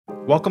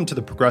Welcome to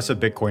the Progressive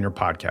Bitcoiner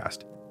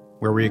podcast,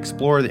 where we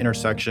explore the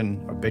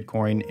intersection of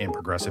Bitcoin and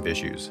progressive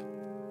issues.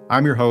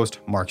 I'm your host,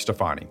 Mark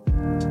Stefani.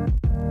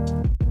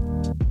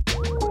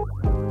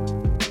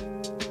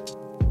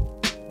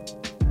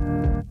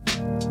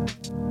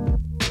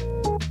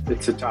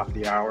 It's the top of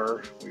the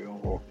hour.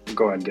 We'll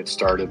go ahead and get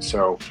started.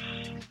 So,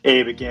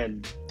 Abe,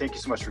 again, thank you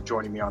so much for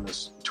joining me on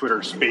this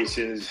Twitter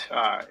Spaces.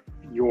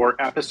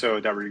 Your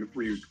episode that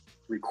we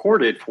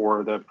recorded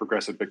for the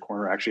Progressive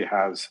Bitcoiner actually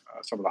has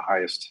some of the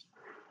highest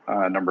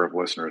number of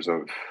listeners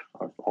of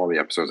all the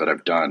episodes that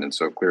I've done. And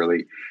so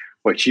clearly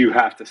what you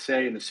have to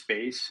say in the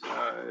space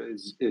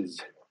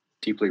is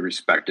deeply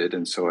respected.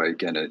 And so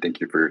again, I thank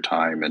you for your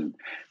time and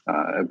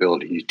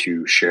ability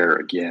to share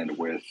again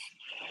with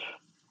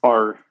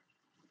our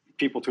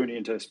people tuning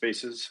into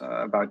spaces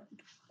about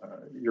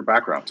your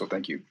background. So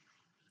thank you.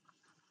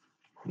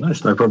 No,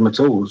 it's no problem at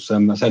all.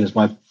 I said it's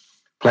my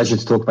pleasure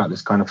to talk about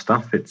this kind of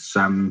stuff. It's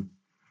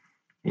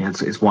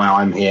why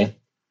I'm here.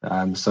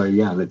 Let's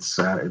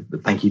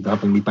thank you for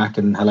having me back,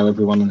 and hello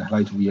everyone, and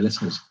hello to all your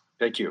listeners.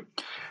 Thank you.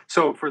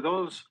 So for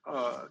those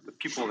the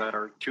people that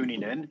are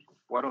tuning in,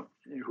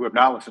 who have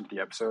not listened to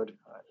the episode,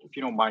 if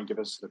you don't mind, give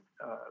us a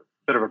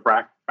bit of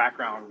a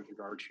background with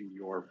regard to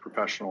your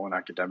professional and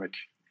academic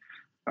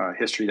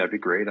history. That'd be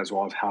great, as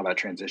well as how that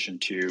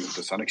transitioned to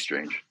the Sun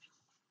Exchange.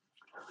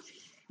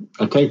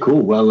 Okay,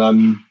 cool. Well,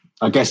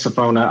 I guess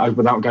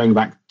without going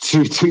back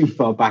too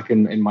far back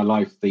in my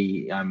life,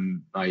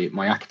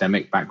 my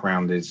academic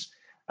background is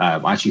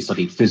I actually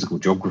studied physical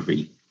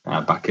geography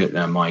back at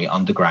my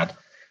undergrad,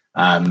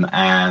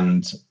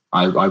 and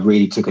I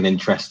really took an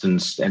interest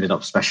and ended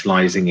up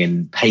specialising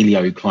in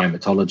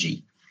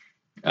paleoclimatology,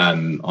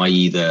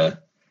 i.e.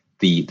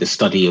 the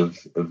study of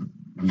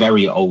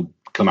very old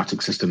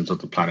climatic systems of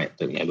the planet,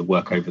 the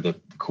work over the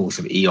course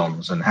of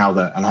eons, and how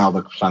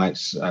the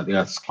planet's the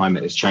Earth's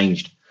climate has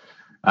changed.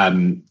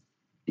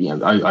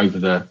 Over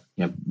the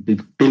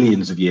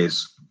billions of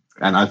years,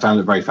 and I found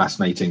it very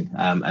fascinating.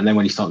 And then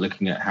when you start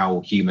looking at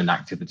how human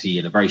activity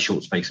in a very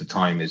short space of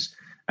time is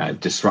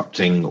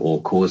disrupting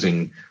or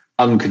causing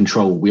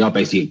uncontrolled, we are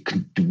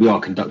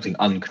conducting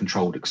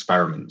uncontrolled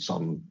experiments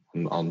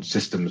on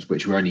systems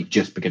which we're only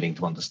just beginning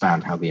to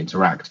understand how they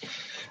interact.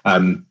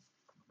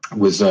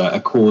 Was a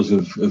cause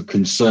of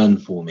concern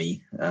for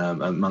me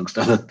amongst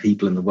other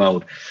people in the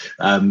world.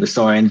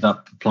 So I ended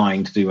up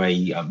applying to do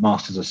a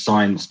Master's of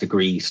Science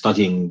degree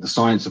studying the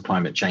science of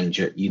climate change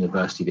at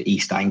University of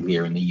East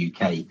Anglia in the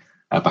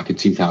UK back in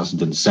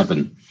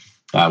 2007,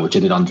 which I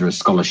did under a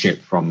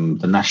scholarship from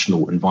the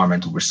National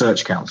Environmental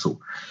Research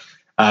Council.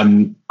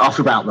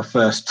 After about the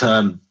first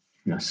term,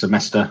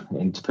 semester,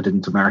 to put it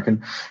into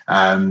American,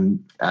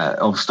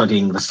 of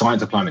studying the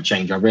science of climate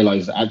change, I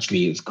realized that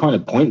actually it's kind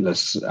of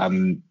pointless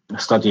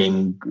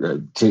studying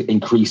to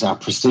increase our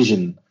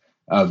precision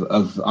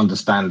of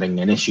understanding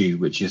an issue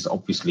which is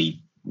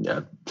obviously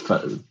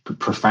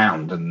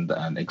profound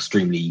and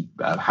extremely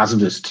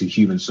hazardous to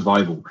human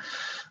survival.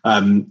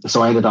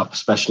 So I ended up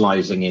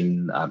specializing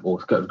in or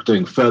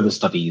doing further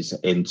studies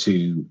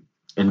into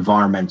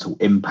environmental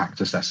impact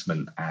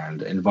assessment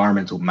and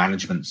environmental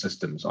management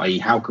systems, i.e.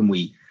 how can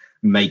we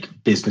make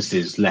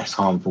businesses less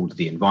harmful to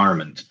the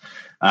environment?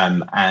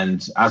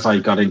 And as I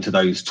got into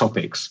those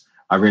topics,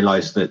 I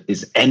realized that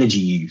it's energy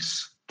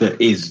use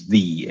that is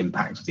the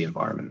impact of the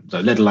environment.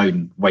 So let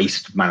alone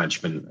waste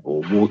management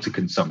or water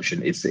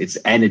consumption, it's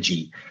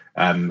energy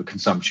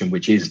consumption,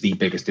 which is the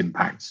biggest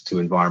impact to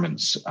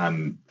environments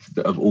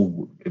of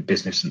all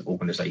business and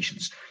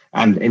organizations,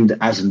 and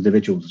as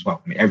individuals as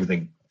well. I mean,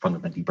 everything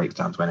fundamentally breaks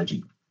down to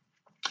energy.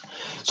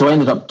 So I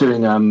ended up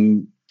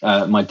doing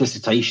my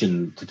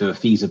dissertation to do a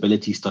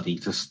feasibility study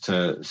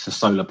to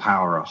solar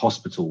power a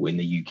hospital in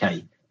the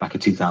UK back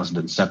in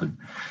 2007.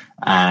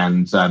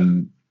 And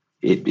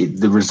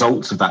the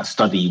results of that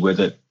study were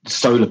that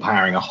solar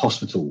powering a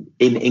hospital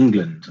in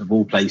England, of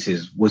all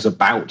places, was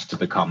about to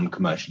become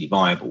commercially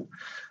viable.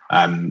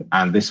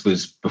 And this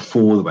was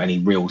before there were any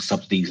real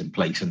subsidies in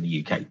place in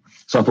the UK.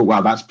 So I thought,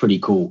 wow, that's pretty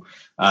cool.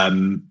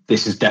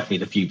 This is definitely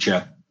the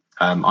future.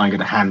 I'm going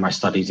to hand my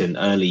studies in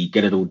early,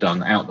 get it all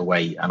done out the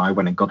way. And I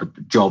went and got a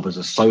job as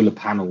a solar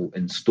panel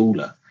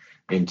installer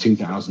in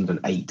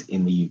 2008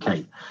 in the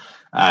UK.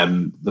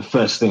 The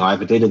first thing I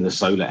ever did in the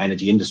solar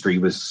energy industry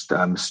was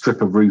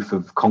strip a roof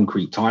of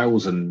concrete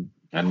tiles and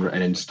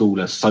install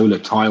a solar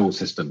tile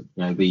system.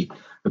 The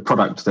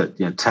product that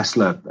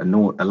Tesla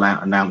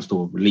announced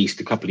or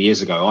released a couple of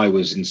years ago, I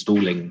was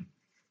installing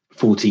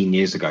 14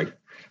 years ago.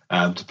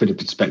 To put in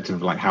perspective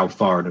of like how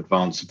far in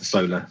advance of the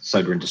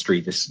solar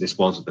industry this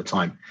was at the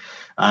time.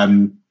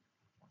 And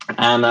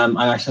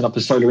I set up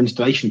a solar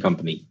installation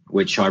company,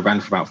 which I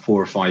ran for about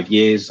 4 or 5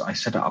 years. I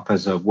set it up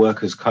as a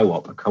workers'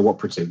 co-op, a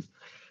cooperative.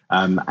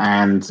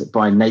 And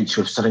by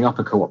nature of setting up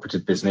a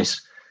cooperative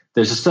business,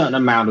 there's a certain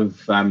amount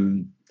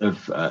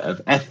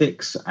of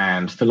ethics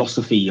and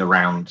philosophy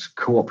around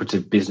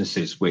cooperative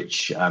businesses,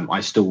 which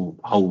I still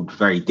hold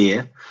very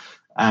dear.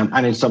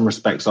 and in some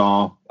respects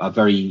are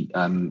very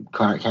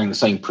carrying the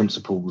same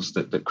principles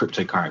that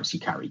cryptocurrency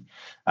carry.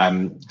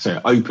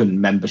 So open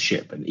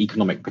membership and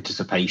economic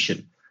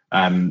participation,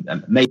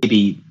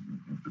 maybe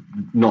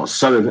not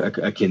so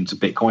akin to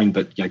Bitcoin,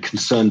 but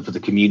concern for the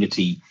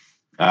community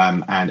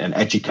and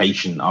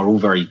education are all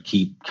very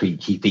key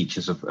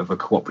features of a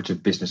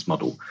cooperative business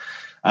model.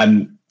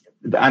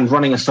 And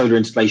running a solar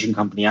installation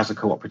company as a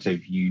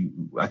cooperative,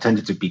 I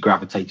tended to be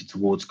gravitated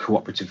towards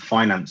cooperative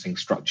financing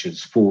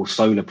structures for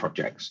solar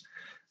projects.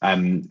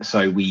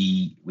 So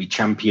we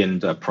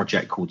championed a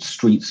project called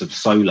Streets of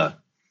Solar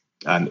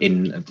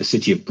in the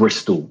city of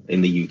Bristol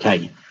in the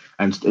UK.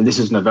 And this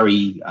is in a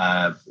very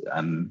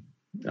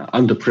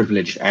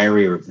underprivileged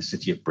area of the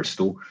city of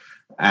Bristol.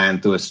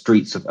 And there were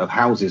streets of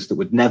houses that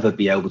would never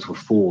be able to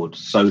afford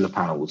solar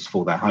panels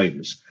for their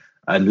homes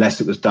unless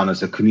it was done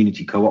as a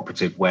community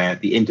cooperative where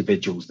the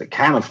individuals that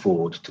can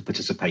afford to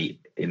participate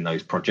in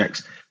those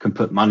projects can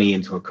put money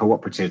into a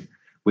cooperative,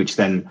 which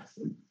then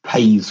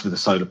pays for the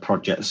solar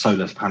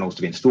panels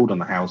to be installed on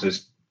the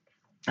houses.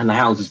 And the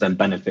houses then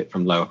benefit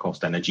from lower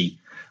cost energy,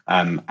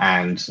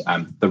 and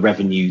the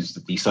revenues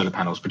that the solar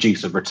panels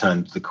produce are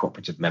returned to the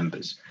cooperative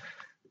members.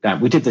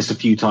 We did this a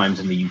few times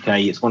in the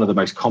UK. It's one of the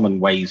most common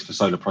ways for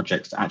solar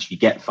projects to actually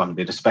get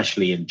funded,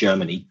 especially in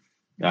Germany.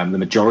 The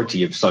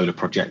majority of solar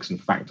projects, in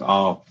fact,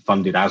 are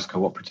funded as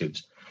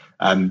cooperatives,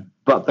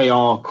 but they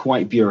are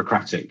quite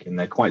bureaucratic and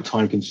they're quite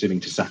time consuming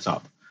to set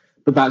up.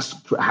 But that's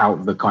how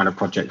the kind of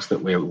projects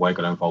that we're going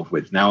to involve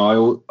with.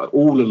 Now,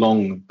 all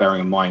along,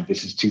 bearing in mind,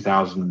 this is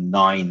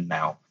 2009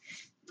 now,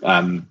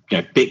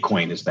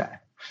 Bitcoin is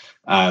there.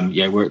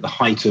 We're at the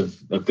height of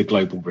the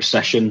global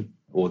recession,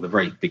 or the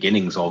very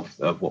beginnings of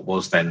what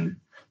was then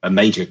a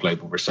major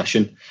global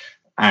recession,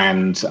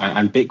 and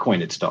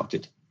Bitcoin had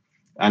started.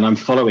 And I'm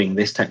following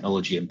this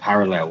technology in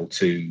parallel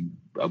to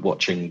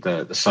watching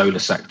the solar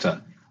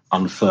sector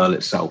unfurl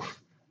itself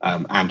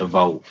and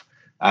evolve,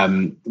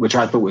 which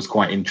I thought was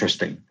quite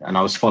interesting. And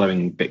I was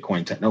following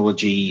Bitcoin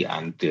technology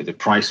and the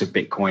price of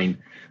Bitcoin,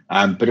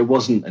 but it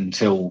wasn't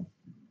until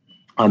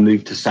I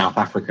moved to South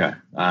Africa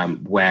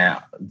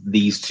where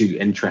these two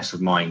interests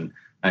of mine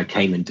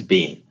came into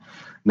being.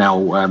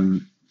 Now,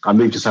 I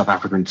moved to South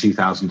Africa in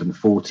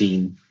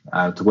 2014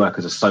 to work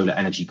as a solar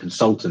energy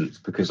consultant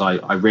because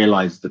I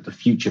realized that the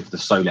future for the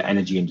solar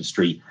energy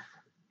industry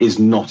is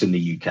not in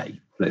the UK.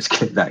 Let's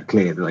get that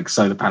clear. Like,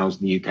 solar panels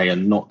in the UK are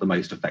not the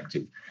most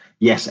effective.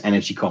 Yes,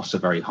 energy costs are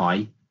very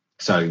high,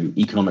 so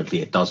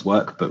economically it does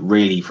work, but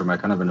really from a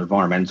kind of an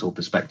environmental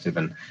perspective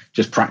and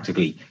just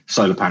practically,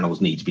 solar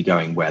panels need to be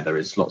going where there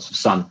is lots of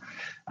sun.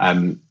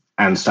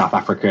 And South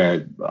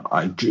Africa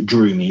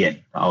drew me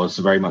in. I was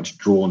very much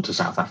drawn to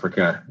South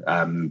Africa,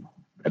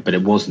 but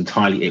it was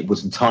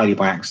entirely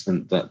by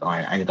accident that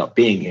I ended up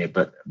being here.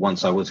 But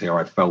once I was here,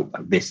 I felt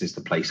like this is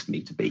the place for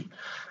me to be.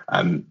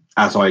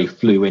 As I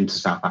flew into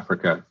South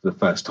Africa for the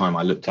first time,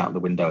 I looked out the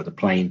window of the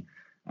plane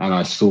and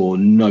I saw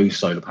no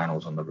solar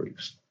panels on the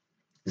roofs,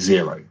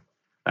 zero.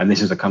 And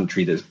this is a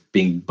country that's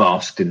being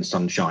basked in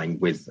sunshine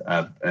with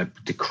a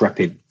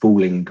decrepit,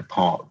 falling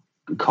apart,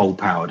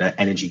 coal-powered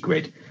energy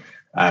grid.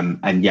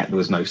 And yet there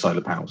was no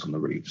solar panels on the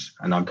roofs.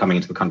 And I'm coming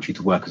into the country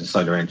to work as a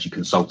solar energy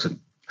consultant.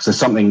 So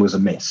something was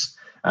amiss,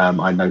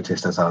 I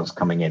noticed as I was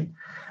coming in.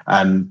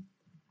 And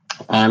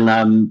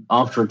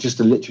after just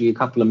literally a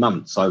couple of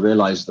months, I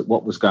realized that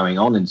what was going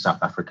on in South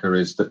Africa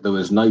is that there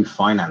was no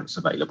finance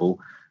available.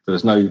 There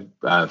was no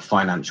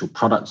financial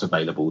products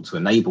available to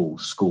enable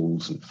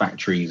schools and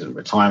factories and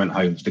retirement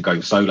homes to go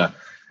solar.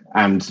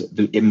 And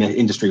the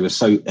industry was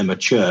so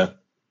immature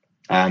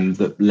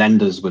that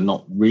lenders were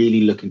not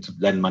really looking to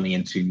lend money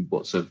into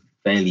what's a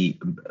fairly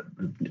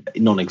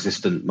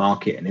non-existent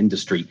market and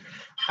industry.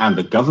 And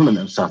the government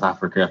of South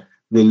Africa,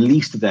 the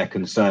least of their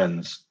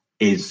concerns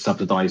is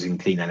subsidizing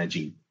clean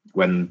energy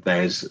when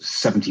there's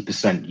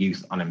 70%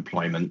 youth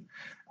unemployment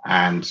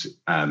and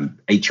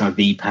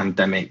HIV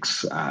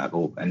pandemics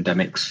or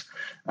endemics,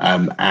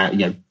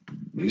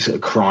 sort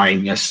of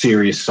crime,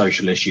 serious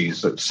social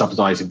issues. That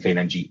subsidizing clean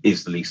energy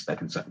is the least of their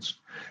concerns.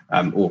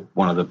 Or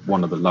one of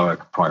the lower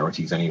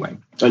priorities anyway,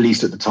 at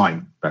least at the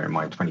time, bear in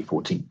mind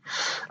 2014.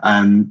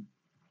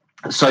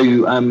 So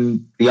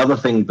the other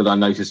thing that I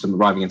noticed from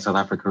arriving in South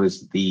Africa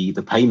is the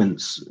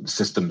payments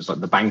systems, like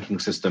the banking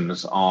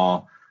systems,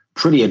 are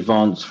pretty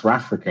advanced for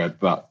Africa,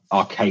 but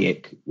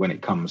archaic when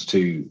it comes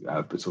to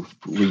sort of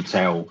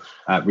retail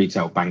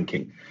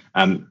banking.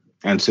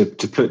 And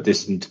to put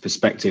this into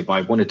perspective,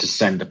 I wanted to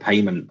send a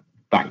payment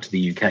back to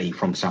the UK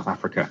from South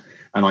Africa,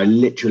 and I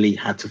literally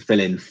had to fill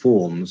in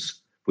forms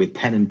with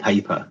pen and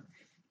paper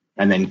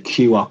and then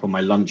queue up on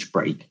my lunch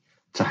break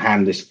to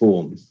hand this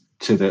form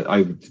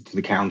over to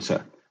the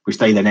counter, which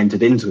they then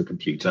entered into a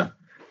computer,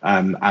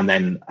 and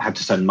then had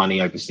to send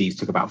money overseas.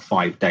 Took about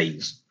 5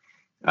 days.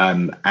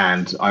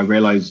 And I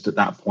realized at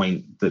that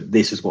point that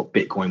this is what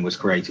Bitcoin was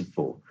created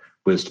for,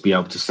 was to be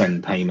able to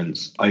send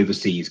payments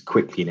overseas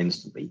quickly and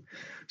instantly.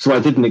 So I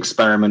did an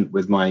experiment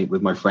with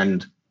my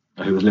friend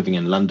who was living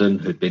in London.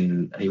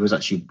 He was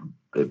actually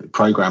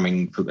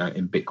programming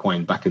in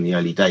Bitcoin back in the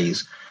early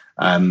days,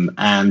 I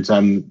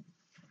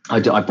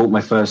bought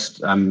my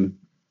first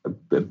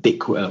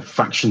Bitcoin,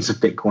 fractions of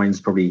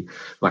Bitcoins, probably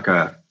like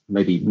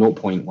maybe zero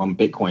point 0.1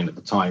 Bitcoin at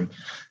the time,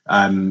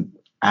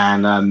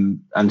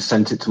 and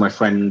sent it to my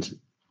friend,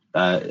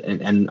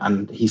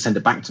 and he sent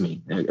it back to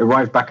me. It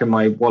arrived back in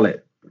my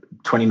wallet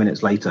 20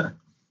 minutes later,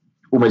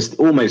 almost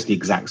the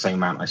exact same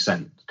amount I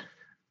sent,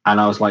 and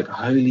I was like,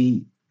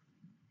 holy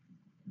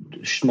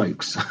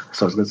smokes.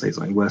 So I was going to say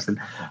something worse than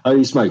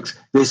holy smokes.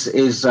 This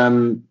is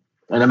an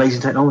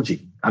amazing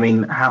technology. I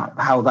mean,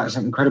 how that's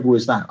incredible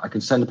is that I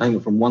can send a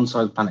payment from one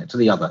side of the planet to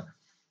the other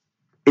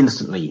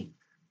instantly,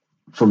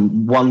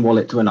 from one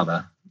wallet to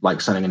another,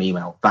 like sending an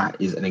email. That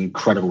is an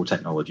incredible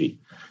technology.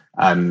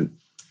 And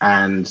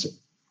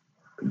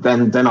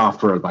then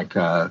after like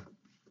a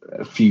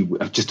few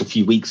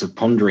weeks of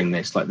pondering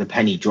this, like the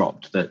penny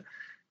dropped that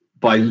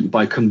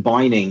by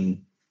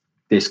combining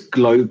this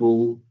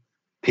global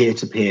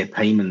peer-to-peer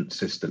payment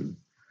system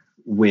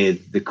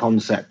with the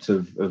concept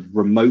of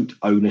remote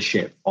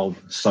ownership of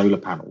solar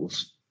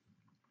panels,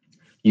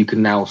 you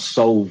can now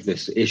solve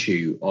this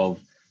issue of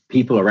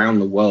people around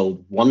the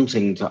world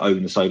wanting to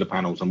own solar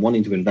panels and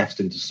wanting to invest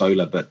into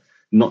solar, but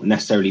not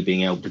necessarily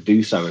being able to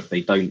do so if they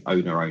don't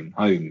own their own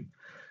home,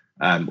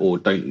 or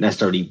don't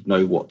necessarily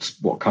know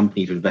what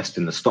company to invest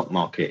in the stock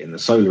market in the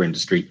solar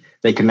industry.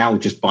 They can now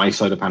just buy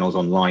solar panels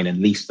online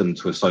and lease them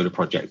to a solar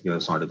project the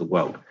other side of the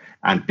world.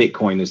 And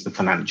Bitcoin is the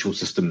financial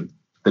system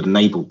that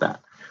enabled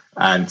that.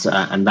 And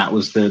that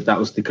was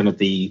the kind of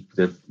the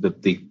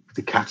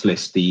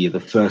catalyst, the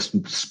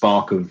first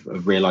spark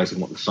of realizing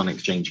what the Sun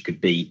Exchange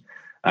could be,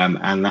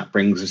 and that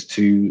brings us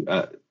to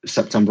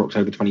October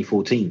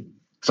 2014.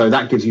 So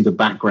that gives you the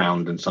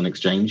background in Sun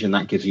Exchange, and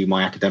that gives you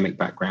my academic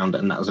background,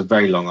 and that was a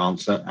very long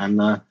answer,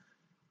 and I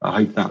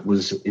hope that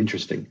was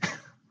interesting.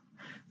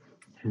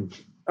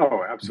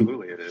 Oh,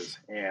 absolutely, it is,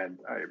 and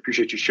I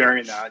appreciate you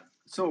sharing that.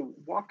 So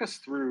walk us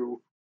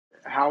through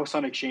how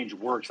Sun Exchange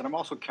works. And I'm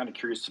also kind of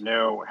curious to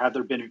know, have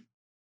there been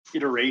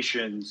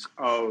iterations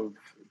of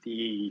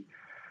the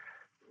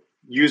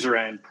user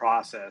end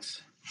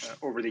process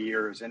over the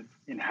years, and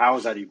how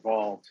has that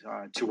evolved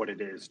to what it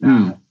is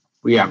now?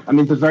 Yeah, I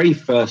mean, the very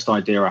first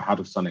idea I had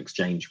of Sun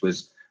Exchange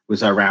was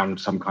around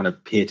some kind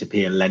of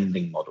peer-to-peer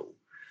lending model.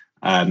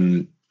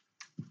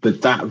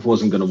 But that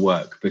wasn't going to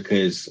work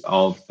because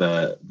of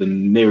the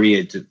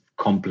myriad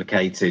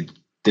complicated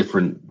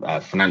different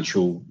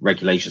financial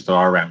regulations there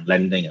are around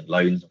lending and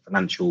loans and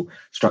financial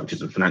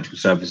structures and financial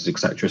services,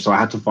 etc. So I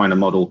had to find a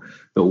model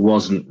that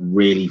wasn't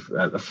really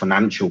a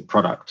financial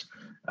product,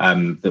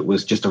 that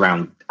was just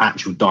around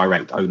actual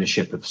direct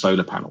ownership of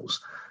solar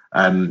panels.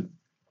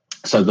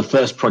 So the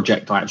first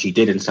project I actually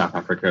did in South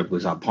Africa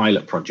was our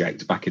pilot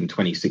project back in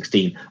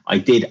 2016. I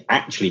did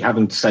actually,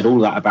 having said all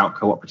that about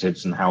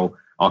cooperatives and how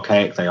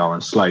archaic they are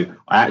and slow,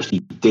 I actually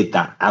did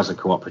that as a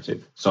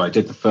cooperative. So I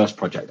did the first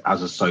project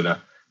as a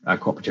solar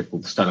cooperative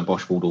called the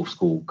Stellenbosch Waldorf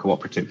School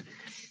Cooperative.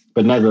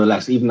 But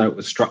nevertheless, even though it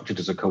was structured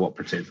as a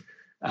cooperative,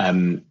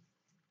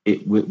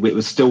 it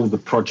was still the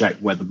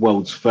project where the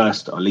world's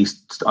first, or at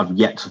least I've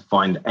yet to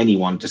find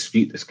anyone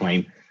dispute this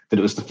claim, that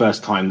it was the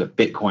first time that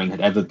Bitcoin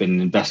had ever been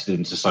invested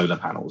into solar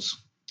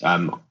panels.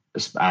 So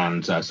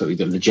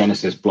the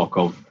genesis block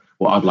of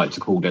what I'd like to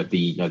call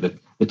the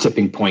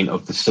tipping point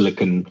of the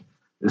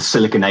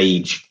silicon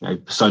age,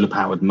 solar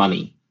powered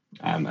money,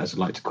 as I'd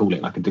like to call it.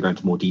 And I can go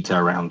into more detail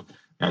around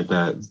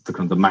the kind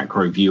of the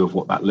macro view of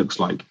what that looks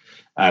like.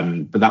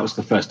 But that was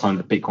the first time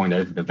that Bitcoin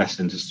had ever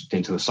invested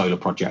into a solar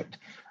project.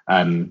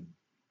 And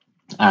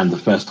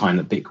the first time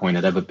that Bitcoin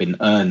had ever been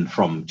earned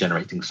from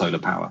generating solar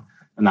power.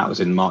 And that was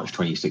in March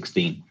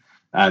 2016.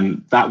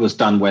 That was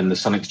done when the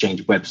Sun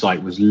Exchange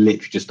website was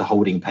literally just a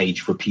holding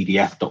page for a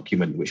PDF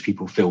document, which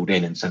people filled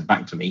in and sent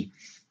back to me.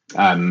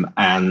 That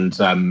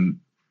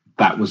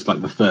was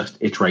like the first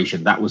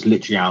iteration. That was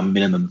literally our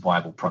minimum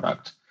viable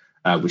product,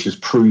 which is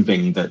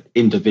proving that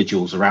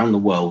individuals around the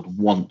world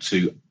want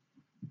to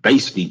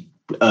basically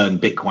earn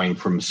Bitcoin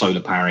from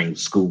solar powering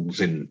schools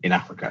in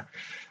Africa.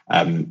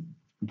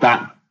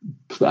 That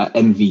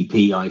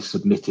MVP I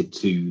submitted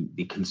to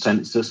the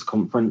Consensus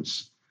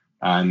Conference,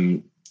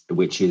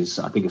 which is,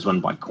 I think it's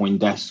run by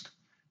CoinDesk.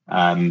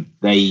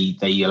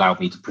 They allowed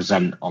me to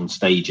present on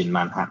stage in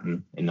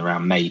Manhattan in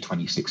around May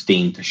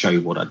 2016 to show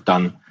what I'd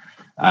done.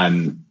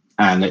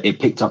 And it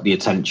picked up the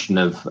attention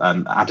of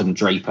Adam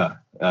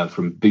Draper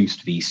from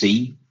Boost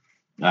VC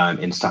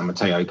in San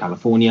Mateo,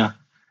 California.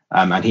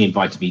 And he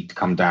invited me to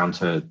come down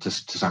to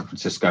San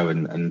Francisco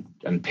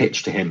and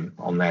pitch to him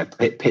on their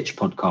pitch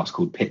podcast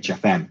called Pitch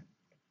FM.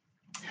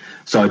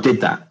 So I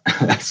did that.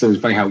 So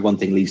it's funny how one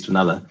thing leads to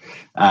another.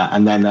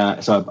 And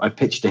then so I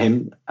pitched to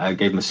him,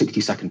 gave him a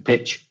 60-second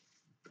pitch.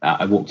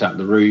 I walked out of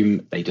the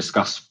room. They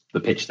discussed the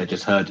pitch they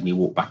just heard, and you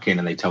walk back in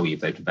and they tell you if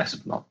they've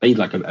invested or not. They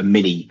like a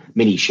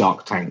mini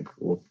Shark Tank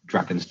or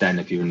Dragon's Den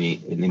if you're in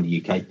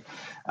the UK.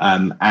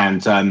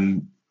 And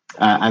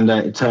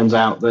it turns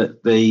out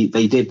that they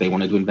did. They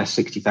wanted to invest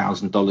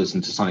 $60,000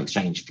 into Sun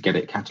Exchange to get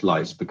it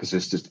catalyzed because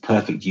it's just the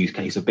perfect use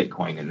case of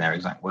Bitcoin in their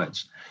exact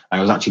words. And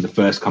it was actually the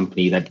first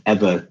company that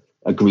ever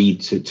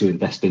agreed to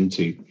invest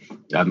into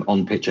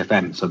on Pitch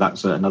FM. So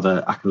that's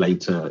another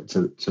accolade to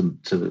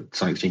the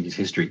Sun Exchange's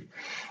history.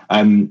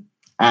 And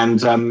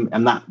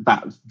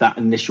that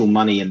initial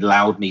money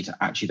allowed me to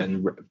actually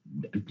then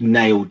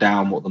nail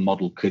down what the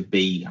model could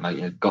be. And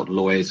I got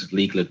lawyers'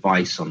 legal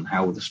advice on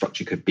how the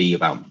structure could be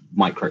about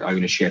micro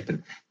ownership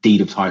and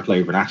deed of title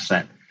over an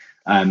asset.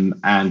 And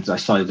I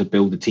started to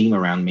build a team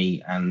around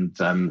me and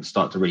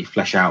start to really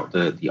flesh out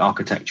the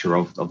architecture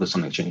of the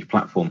Sun Exchange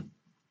platform.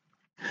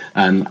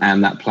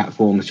 And that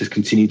platform has just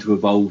continued to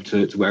evolve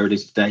to where it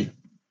is today.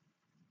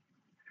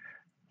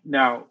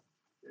 Now,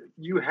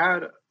 you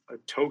had a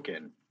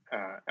token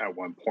at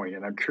one point,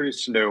 and I'm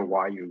curious to know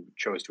why you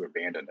chose to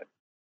abandon it.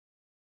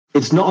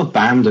 It's not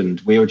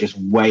abandoned. We were just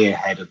way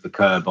ahead of the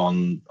curve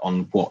on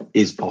what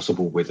is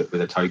possible with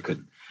a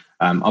token.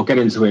 I'll get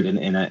into it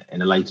in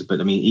a later, but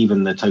I mean,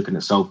 even the token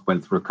itself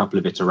went through a couple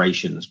of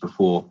iterations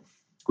before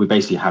we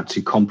basically had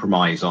to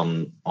compromise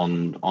on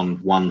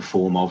one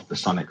form of the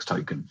SunX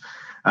token.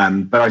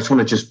 But I just want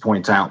to just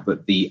point out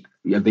that the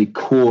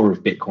core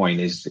of Bitcoin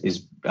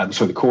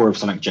the core of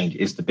Sun Exchange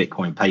is the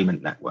Bitcoin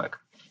payment network.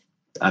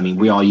 I mean,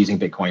 we are using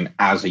Bitcoin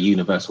as a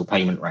universal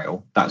payment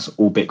rail. That's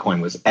all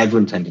Bitcoin was ever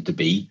intended to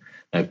be,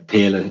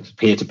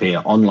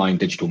 peer-to-peer online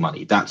digital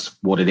money. That's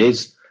what it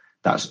is.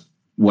 That's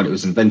what it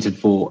was invented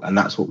for, and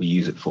that's what we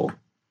use it for.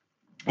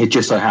 It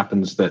just so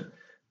happens that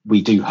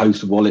we do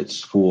host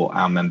wallets for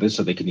our members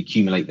so they can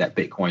accumulate that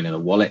Bitcoin in a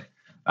wallet.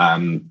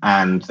 And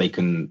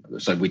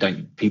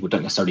people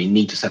don't necessarily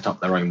need to set up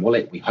their own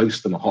wallet. We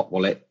host them a hot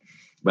wallet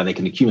where they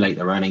can accumulate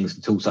their earnings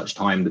until such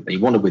time that they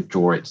want to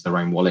withdraw it to their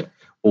own wallet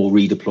or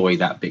redeploy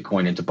that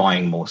Bitcoin into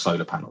buying more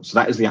solar panels. So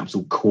that is the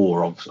absolute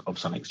core of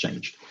Sun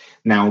Exchange.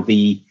 Now,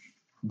 the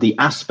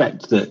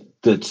aspect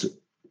that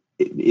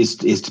is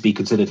to be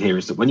considered here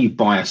is that when you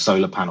buy a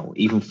solar panel,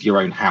 even for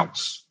your own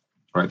house,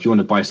 right? If you want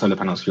to buy solar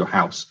panels for your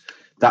house,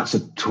 that's a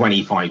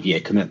 25-year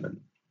commitment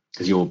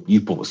because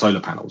you've bought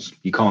solar panels.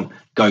 You can't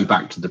go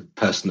back to the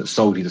person that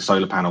sold you the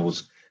solar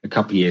panels a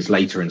couple of years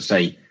later and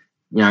say,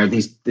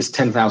 this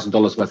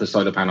 $10,000 worth of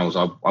solar panels,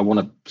 I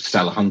want to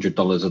sell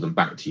 $100 of them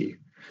back to you.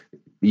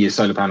 Your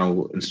solar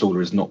panel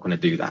installer is not going to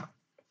do that.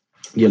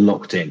 You're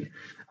locked in.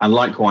 And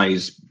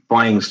likewise,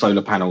 buying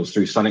solar panels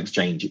through Sun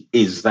Exchange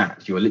is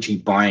that. You are literally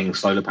buying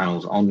solar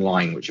panels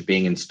online, which are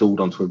being installed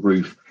onto a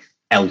roof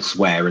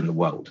elsewhere in the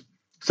world.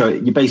 So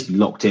you're basically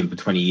locked in for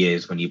 20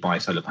 years when you buy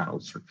solar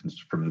panels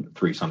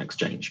through Sun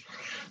Exchange.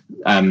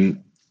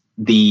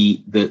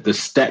 The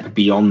step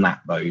beyond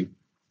that, though,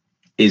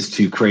 is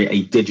to create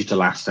a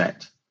digital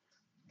asset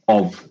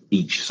of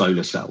each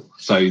solar cell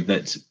so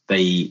that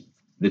the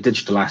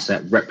digital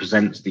asset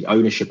represents the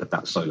ownership of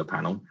that solar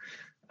panel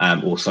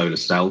or solar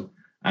cell,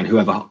 and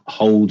whoever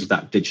holds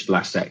that digital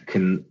asset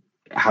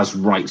has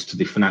rights to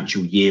the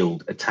financial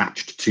yield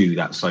attached to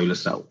that solar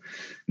cell.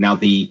 Now,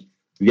 the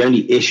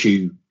only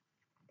issue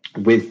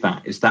with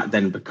that is that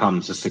then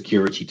becomes a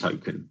security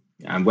token.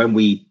 And when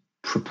we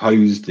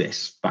proposed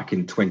this back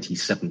in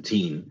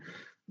 2017,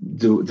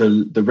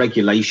 the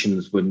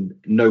regulations were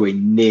nowhere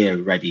near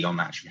ready on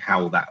actually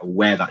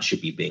where that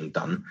should be being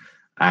done.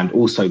 And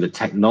also the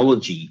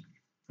technology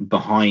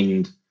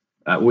behind,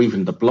 or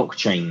even the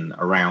blockchain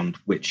around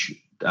which,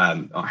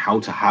 how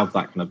to have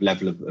that kind of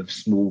level of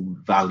small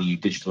value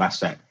digital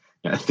asset.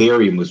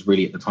 Ethereum was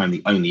really at the time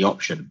the only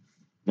option.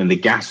 And the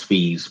gas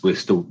fees were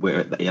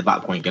at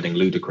that point getting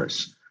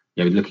ludicrous.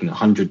 Looking at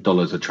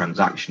 $100 a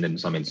transaction in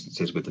some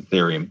instances with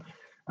Ethereum.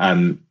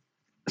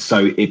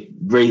 So it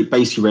really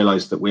basically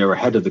realized that we were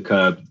ahead of the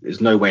curve.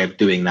 There's no way of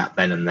doing that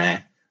then and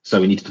there. So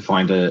we needed to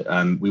find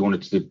we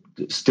wanted to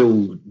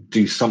still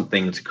do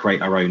something to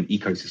create our own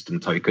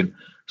ecosystem token.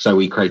 So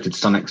we created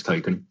SunX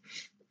token,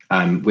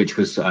 which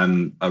was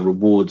a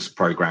rewards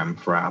program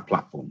for our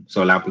platform.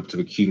 So allow people to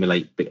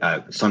accumulate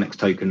SunX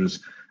tokens.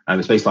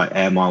 It's basically like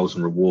air miles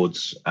and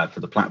rewards for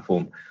the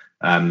platform.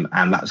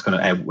 And that's kind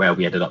of where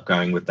we ended up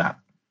going with that.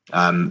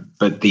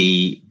 But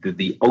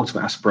the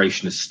ultimate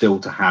aspiration is still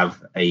to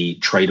have a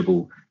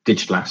tradable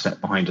digital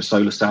asset behind a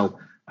solar cell.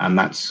 And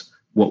that's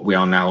what we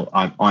are now.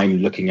 I'm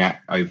looking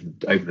at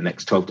over the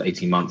next 12 to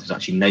 18 months is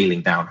actually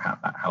nailing down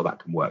how that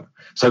can work.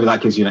 So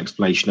that gives you an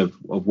explanation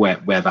of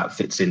where that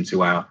fits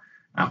into our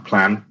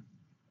plan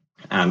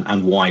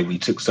and why we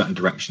took certain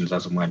directions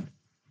as and when.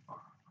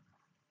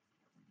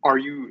 Are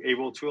you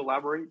able to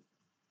elaborate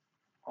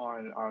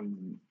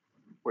on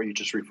what you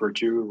just referred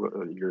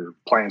to, your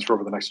plans for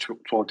over the next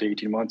 12 to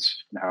 18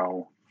 months and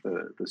how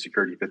the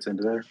security fits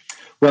into there?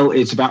 Well,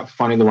 it's about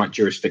finding the right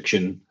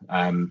jurisdiction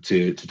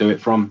to do it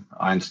from.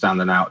 I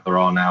understand that there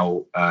are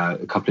now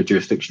a couple of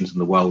jurisdictions in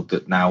the world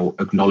that now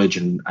acknowledge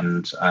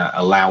and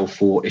allow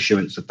for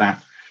issuance of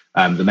that.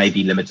 There may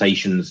be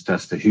limitations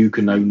as to who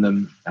can own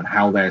them and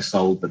how they're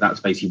sold, but that's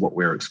basically what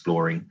we're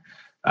exploring.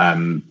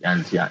 And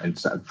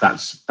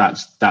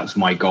that's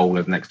my goal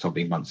over the next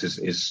 12 months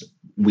is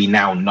we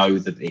now know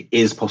that it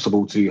is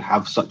possible to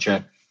have such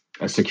a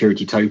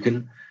security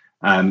token.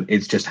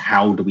 It's just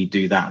how do we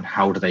do that and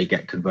how do they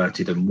get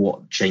converted and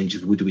what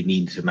changes would we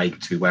need to make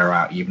to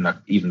where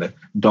even the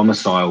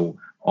domicile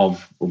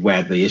of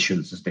where the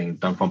issuance is being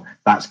done from.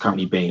 That's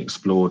currently being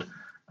explored,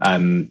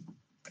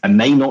 and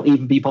may not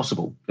even be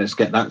possible. Let's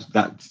get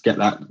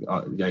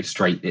that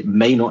straight. It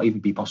may not even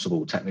be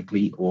possible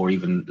technically or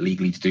even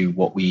legally to do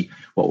what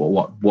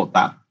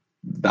that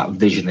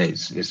vision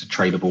is a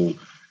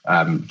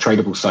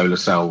tradable solar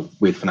cell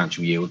with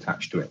financial yield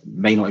attached to it.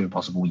 May not even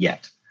possible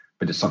yet,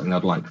 but it's something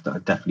I'm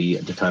definitely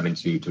determined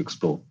to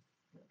explore.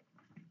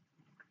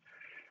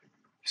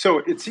 So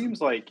it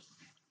seems like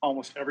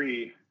almost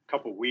every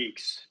couple of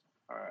weeks,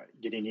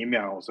 getting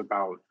emails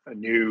about a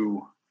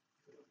new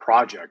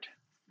project,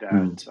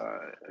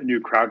 a new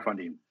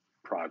crowdfunding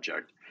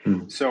project.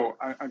 So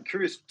I'm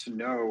curious to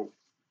know,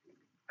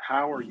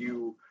 how are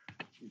you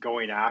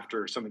going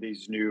after some of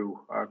these new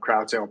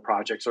crowd sale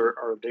projects?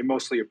 Are they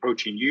mostly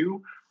approaching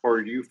you, or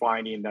are you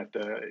finding that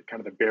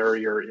the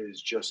barrier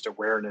is just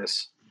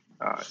awareness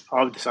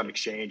of the Sun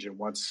Exchange? And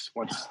once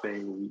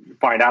they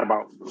find out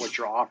about what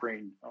you're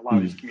offering, a lot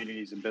of these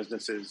communities and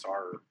businesses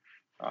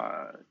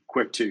are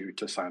quick to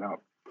sign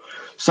up.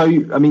 So,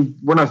 I mean,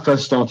 when I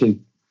first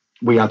started,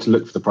 we had to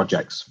look for the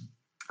projects.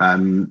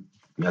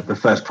 The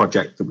first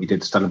project that we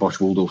did, Stellenbosch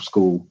Waldorf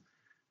School,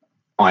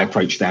 I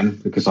approached them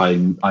because I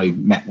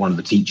met one of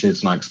the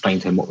teachers and I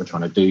explained to him what we're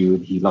trying to do.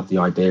 He loved the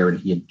idea and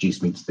he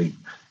introduced me to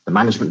the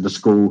management of the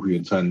school, who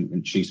in turn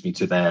introduced me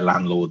to their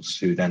landlords,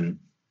 who then,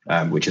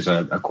 which is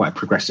a quite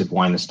progressive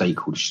wine estate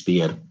called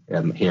Spier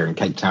here in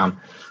Cape Town.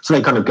 So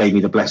they kind of gave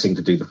me the blessing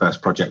to do the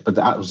first project, but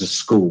that was a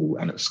school,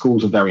 and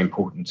schools are very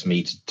important to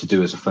me to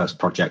do as a first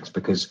project,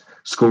 because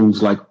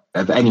schools, like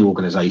of any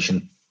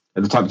organisation,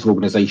 are the types of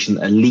organisation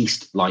are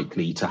least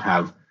likely to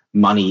have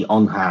money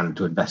on hand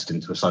to invest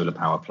into a solar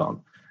power plant.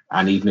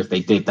 And even if they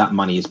did, that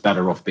money is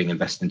better off being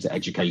invested into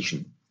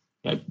education,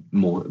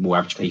 more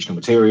educational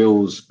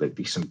materials, there'd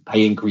be some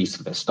pay increase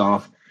for their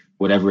staff,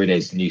 whatever it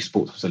is, new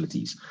sports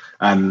facilities.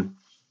 And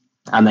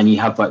then you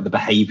have like the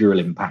behavioural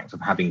impact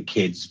of having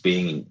kids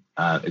being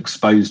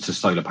exposed to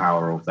solar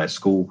power of their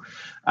school.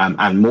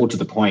 And more to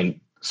the point,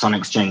 Sun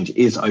Exchange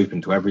is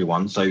open to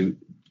everyone. So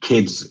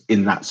kids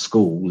in that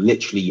school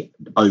literally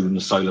own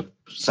solar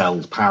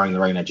cells powering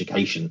their own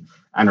education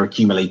and are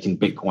accumulating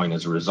Bitcoin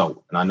as a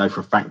result. And I know for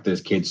a fact there's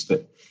kids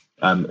that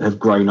have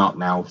grown up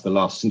now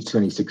since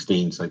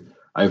 2016. So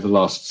over the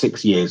last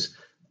 6 years,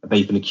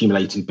 they've been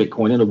accumulating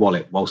Bitcoin in a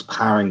wallet whilst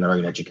powering their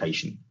own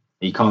education.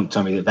 You can't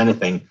tell me that, if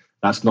anything,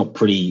 that's not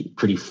pretty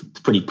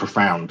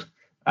profound.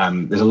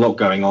 There's a lot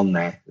going on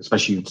there,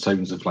 especially in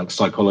terms of like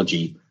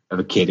psychology of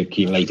a kid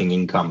accumulating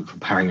income from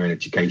powering their own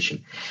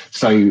education.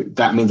 So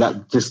that means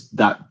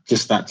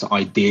that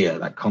idea,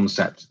 that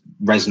concept,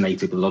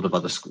 resonated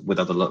with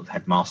a lot of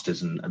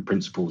headmasters and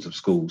principals of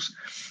schools,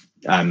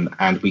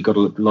 and we got a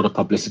lot of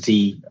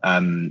publicity.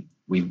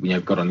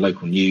 We've got on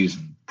local news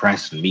and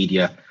press and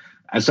media,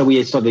 and so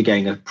we started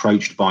getting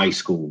approached by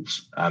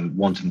schools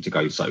wanting to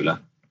go solar.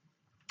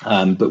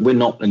 But we're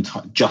not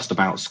just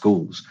about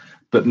schools,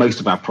 but most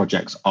of our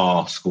projects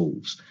are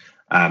schools.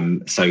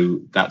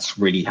 So that's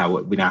really how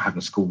we're now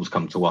having schools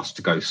come to us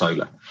to go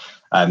solar.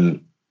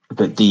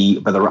 But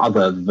there are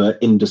other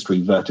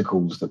industry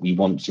verticals that we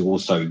want to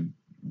also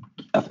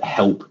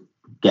help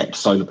get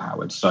solar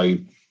powered. So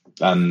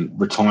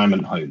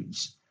retirement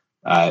homes,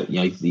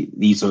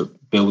 these are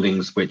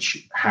buildings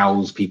which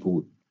house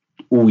people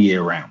all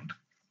year round,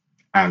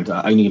 and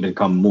are only going to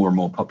become more and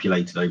more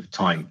populated over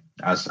time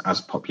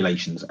as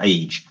populations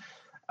age.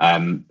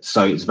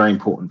 So it's very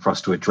important for us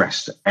to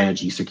address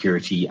energy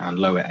security and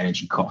lower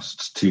energy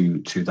costs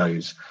to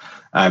those.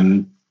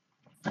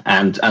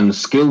 And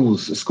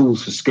schools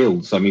for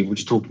skills. I mean, we're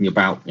just talking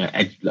about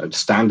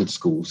standard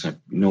schools,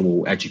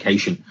 normal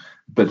education,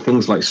 but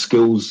things like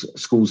schools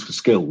for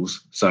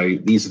skills. So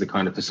these are the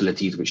kind of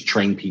facilities which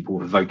train people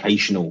for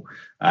vocational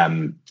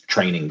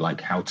training,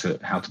 like how to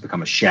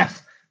become a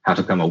chef, how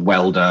to become a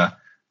welder,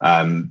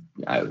 and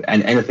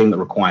anything that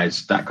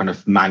requires that kind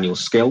of manual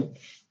skill.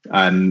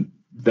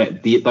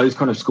 Those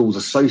kind of schools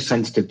are so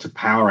sensitive to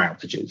power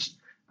outages.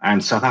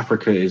 And South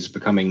Africa is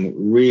becoming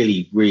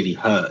really, really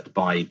hurt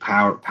by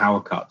power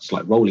cuts,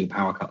 like rolling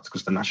power cuts,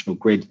 because the national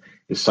grid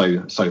is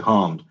so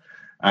harmed.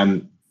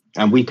 And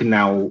we can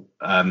now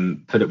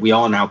we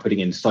are now putting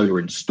in solar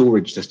and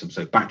storage systems,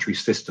 so battery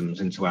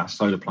systems into our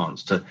solar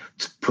plants to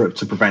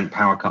prevent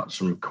power cuts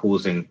from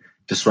causing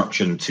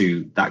disruption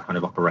to that kind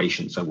of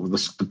operation. So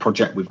the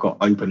project we've got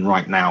open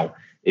right now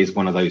is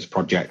one of those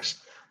projects.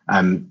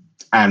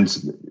 And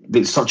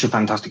it's such a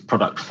fantastic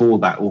product for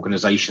that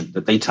organization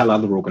that they tell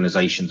other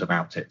organizations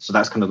about it. So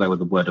that's kind of where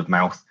the word of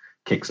mouth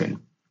kicks in.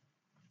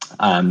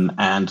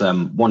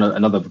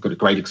 Another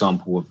great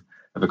example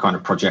of a kind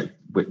of project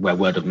where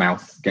word of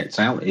mouth gets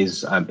out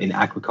is in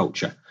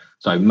agriculture.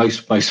 So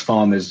most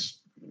farmers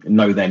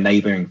know their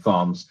neighboring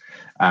farms,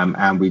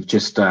 and we've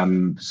just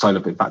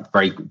solar, in fact,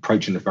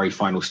 approaching the very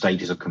final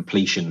stages of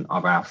completion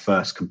of our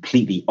first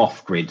completely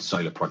off-grid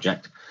solar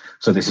project.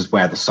 So this is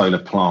where the solar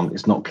plant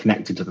is not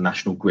connected to the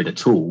national grid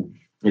at all.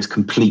 It's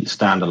complete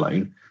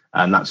standalone.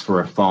 And that's for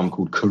a farm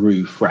called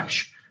Karoo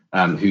Fresh,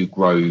 who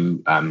grow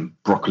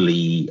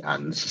broccoli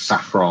and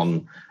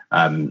saffron,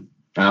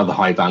 and other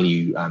high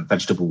value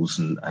vegetables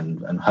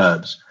and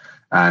herbs.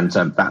 And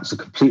that's a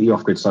completely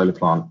off-grid solar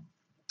plant,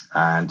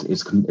 and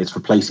it's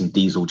replacing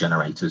diesel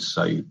generators.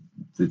 So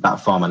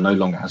that farmer no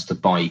longer has to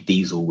buy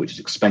diesel, which is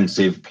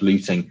expensive,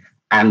 polluting,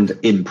 and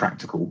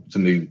impractical to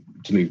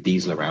move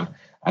diesel around.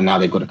 And now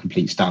they've got a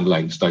complete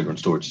standalone solar and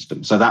storage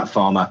system. So that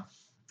farmer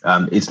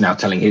is now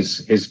telling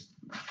his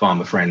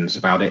farmer friends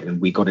about it,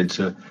 and we got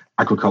into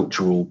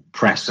agricultural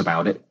press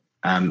about it.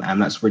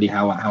 And that's really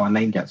how our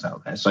name gets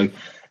out there. So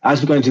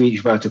as we go into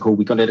each vertical,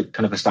 we've got to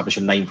kind of establish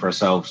a name for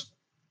ourselves,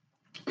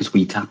 because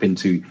we tap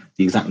into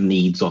the exact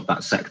needs of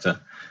that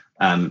sector.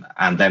 And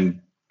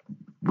then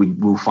we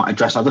will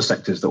address other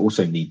sectors that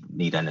also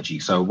need energy.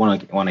 So one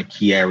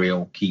key area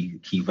or key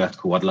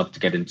vertical I'd love to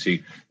get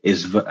into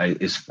is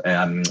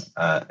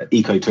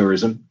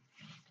ecotourism.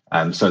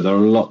 So there are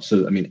lots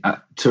of,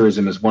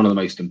 tourism is one of the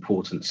most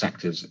important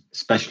sectors,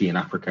 especially in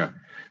Africa.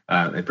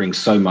 It brings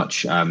so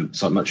much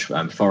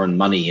foreign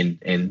money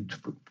in,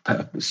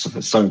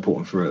 so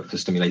important for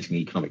stimulating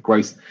economic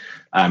growth.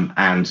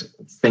 And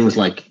things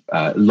like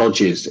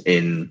lodges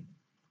in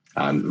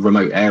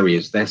remote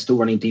areas, they're still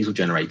running diesel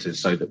generators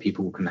so that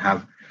people can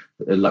have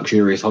a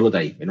luxurious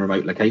holiday in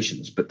remote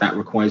locations. But that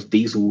requires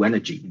diesel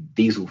energy,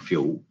 diesel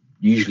fuel,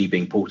 usually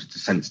being ported to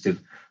sensitive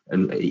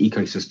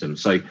ecosystems.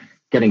 So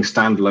getting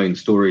standalone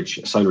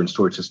solar and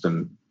storage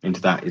system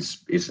into that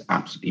is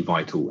absolutely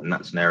vital. And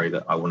that's an area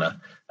that I want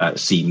to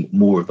see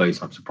more of those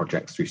types of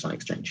projects through Sun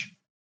Exchange.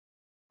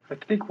 I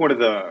think one of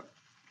the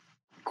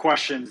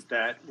questions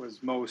that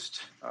was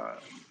most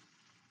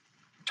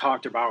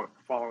talked about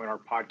following our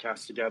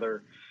podcast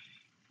together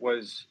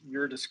was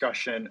your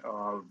discussion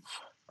of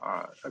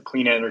a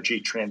clean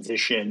energy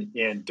transition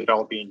in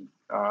developing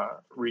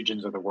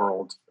regions of the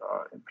world,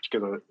 in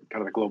particular,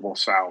 kind of the global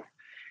south.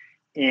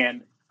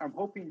 And I'm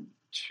hoping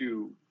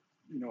to,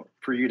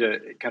 for you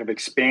to kind of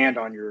expand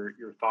on your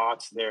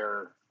thoughts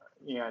there,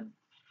 and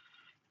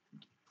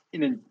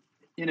in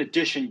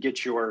addition,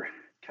 get your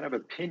kind of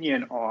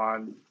opinion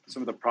on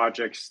some of the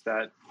projects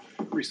that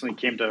recently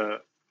came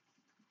to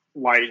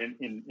light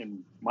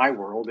in my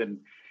world, and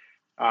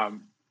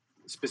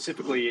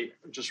specifically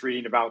just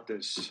reading about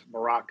this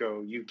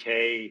Morocco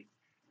UK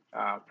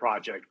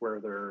project where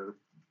they're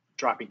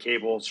dropping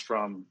cables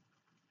from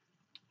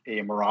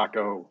a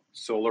Morocco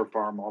solar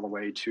farm all the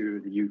way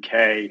to the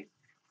UK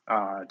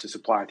to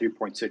supply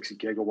 3.6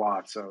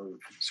 gigawatts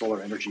of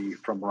solar energy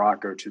from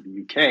Morocco to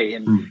the UK.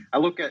 And I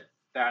look at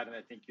that and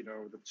I think,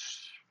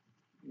 that's,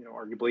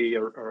 arguably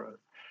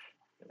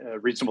a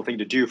reasonable thing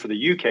to do for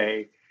the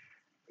UK.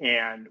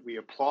 And we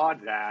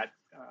applaud that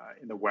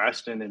in the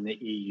West and in the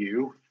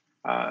EU.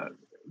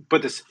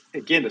 But this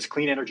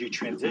clean energy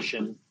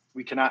transition,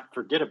 we cannot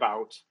forget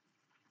about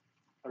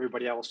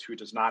everybody else who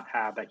does not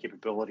have that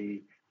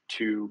capability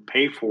to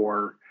pay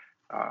for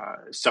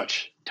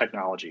such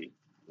technology.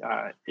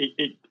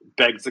 It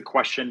begs the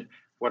question,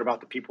 what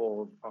about the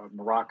people of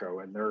Morocco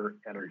and their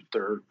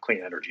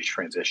clean energy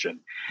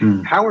transition?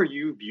 How are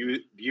you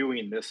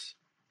viewing this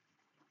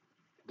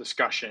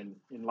discussion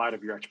in light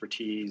of your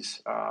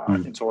expertise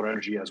in solar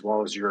energy, as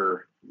well as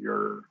your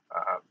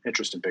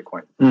interest in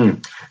Bitcoin?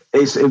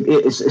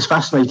 It's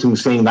fascinating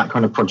seeing that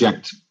kind of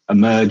project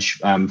emerge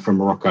from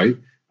Morocco.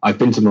 I've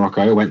been to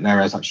Morocco. I went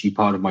there as actually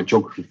part of my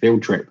geography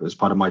field trip as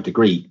part of my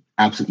degree.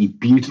 Absolutely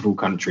beautiful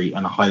country,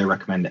 and I highly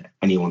recommend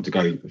anyone to go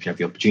if you have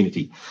the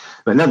opportunity.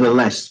 But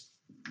nevertheless,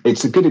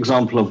 it's a good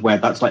example of where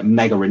that's like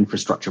mega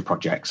infrastructure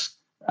projects,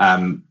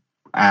 and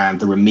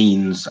there are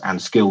means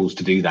and skills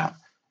to do that.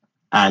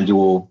 And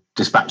you're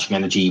dispatching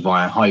energy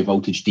via high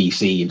voltage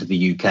DC into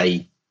the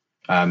UK,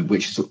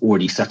 which is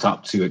already set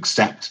up to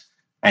accept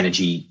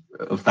energy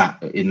of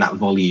that in that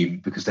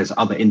volume, because there's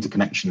other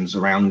interconnections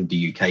around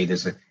the UK.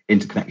 There's an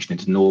interconnection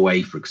into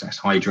Norway for excess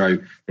hydro.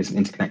 There's an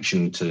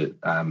interconnection to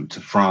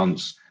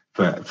France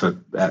for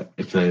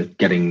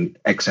getting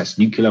excess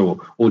nuclear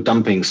or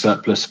dumping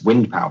surplus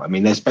wind power. I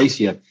mean, there's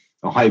basically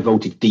a high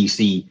voltage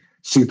DC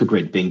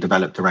supergrid being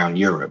developed around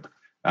Europe,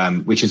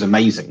 which is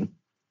amazing,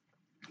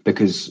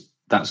 because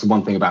that's the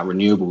one thing about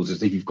renewables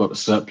is if you've got a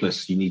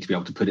surplus, you need to be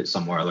able to put it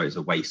somewhere, otherwise it's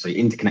a waste. So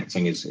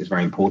interconnecting is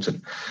very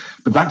important.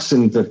 But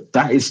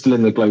that is still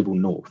in the global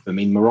north. I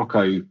mean,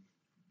 Morocco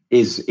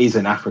is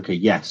in Africa,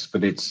 yes,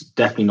 but it's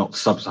definitely not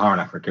sub-Saharan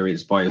Africa.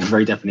 It's by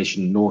very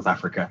definition North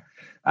Africa,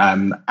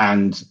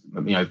 and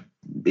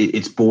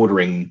it's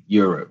bordering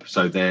Europe.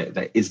 So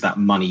there is that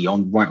money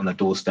right on the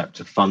doorstep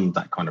to fund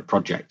that kind of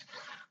project.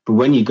 But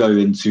when you go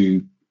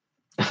into,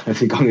 I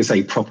think I'm going to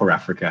say proper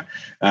Africa,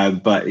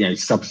 but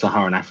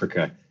sub-Saharan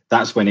Africa,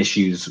 that's when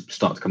issues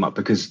start to come up,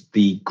 because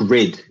the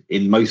grid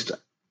in most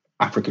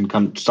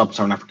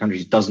sub-Saharan African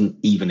countries doesn't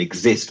even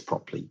exist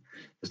properly.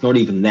 It's not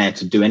even there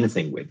to do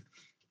anything with.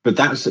 But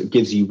that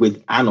gives you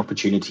with an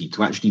opportunity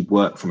to actually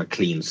work from a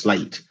clean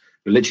slate.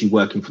 You're literally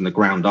working from the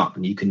ground up,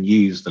 and you can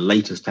use the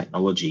latest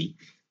technology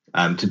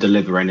to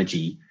deliver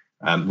energy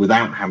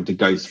without having to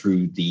go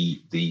through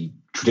the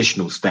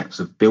traditional steps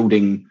of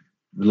building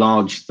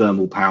large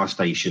thermal power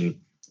station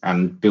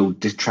and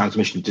build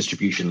transmission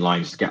distribution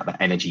lines to get that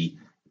energy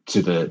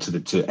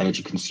to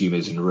energy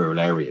consumers in rural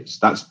areas.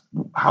 That's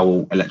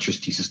how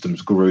electricity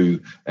systems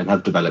grew and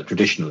have developed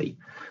traditionally.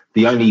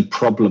 The only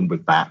problem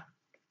with that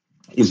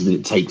is that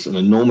it takes an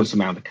enormous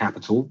amount of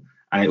capital,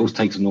 and it also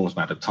takes an enormous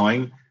amount of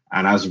time.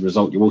 And as a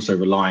result, you're also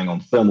relying on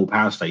thermal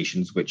power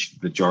stations, which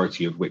the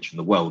majority of which in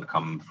the world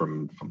come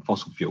from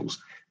fossil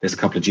fuels. There's a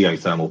couple of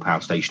geothermal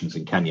power stations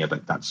in Kenya,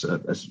 but that's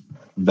a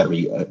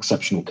very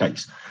exceptional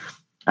case.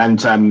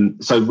 And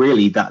so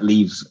really that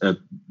leaves the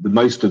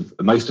most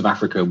of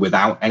Africa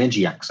without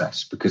energy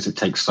access, because it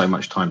takes so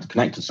much time to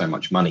connect and so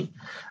much money.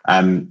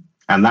 And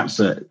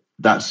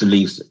that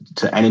leads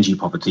to energy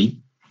poverty,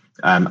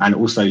 and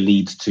also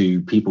leads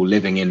to people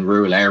living in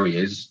rural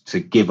areas to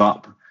give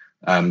up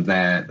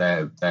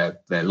their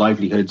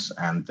livelihoods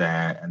and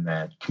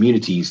their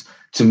communities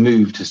to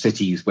move to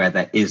cities where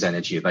there is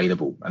energy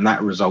available. And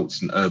that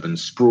results in urban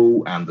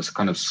sprawl and this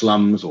kind of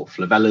slums or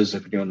favelas,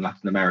 if you're in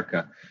Latin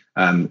America,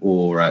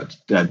 or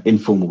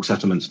informal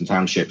settlements and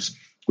townships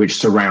which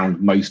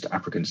surround most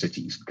African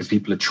cities, because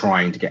people are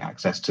trying to get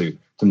access to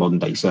modern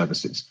day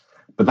services.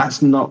 But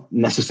that's not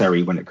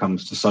necessary when it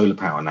comes to solar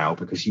power now,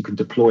 because you can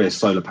deploy a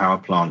solar power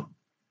plant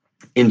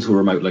into a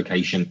remote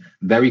location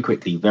very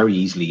quickly, very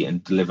easily,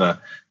 and deliver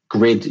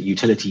grid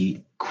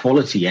utility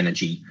quality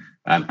energy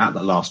at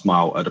the last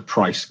mile at a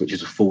price which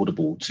is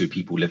affordable to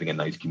people living in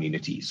those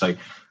communities. So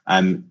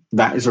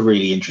that is a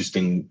really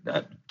interesting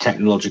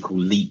technological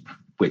leap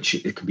which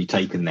it can be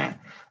taken there.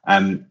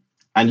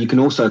 And you can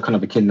also kind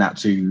of akin that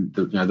to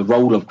the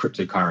role of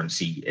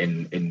cryptocurrency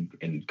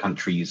in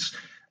countries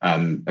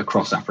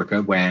across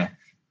Africa, where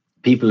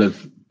people who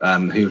have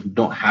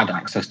not had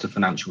access to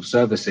financial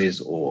services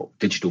or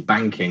digital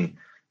banking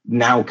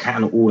now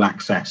can all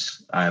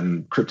access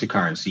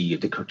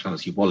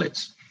cryptocurrency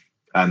wallets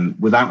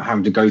without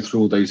having to go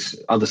through all those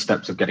other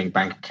steps of getting a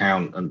bank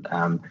account and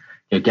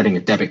getting a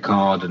debit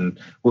card and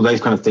all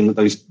those kind of things,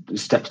 those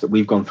steps that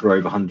we've gone through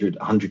over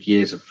 100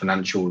 years of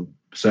financial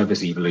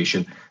service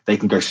evolution. They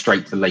can go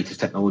straight to the latest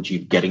technology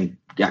of getting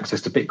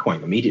access to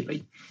Bitcoin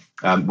immediately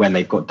when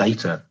they've got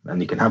data.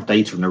 And you can have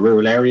data in a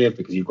rural area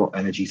because you've got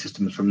energy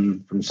systems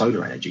from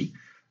solar energy.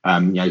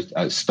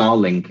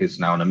 Starlink is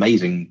now an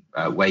amazing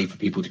way for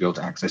people to be able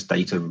to access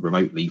data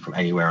remotely from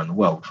anywhere in the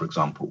world, for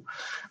example.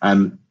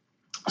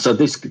 So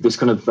this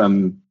kind of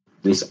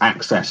this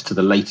access to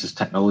the latest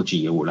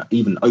technology, or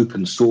even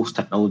open source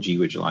technology,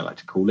 which I like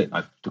to call it,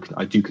 I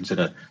do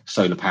consider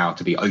solar power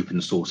to be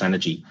open source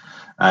energy,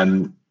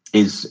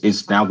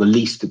 is now the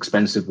least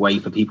expensive way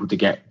for people to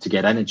get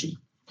energy.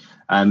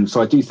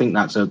 So I do think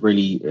that's a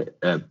really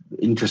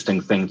interesting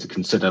thing to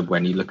consider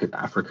when you look at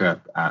Africa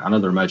and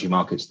other emerging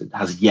markets that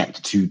has yet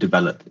to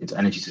develop its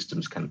energy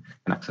systems can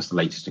access the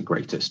latest and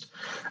greatest,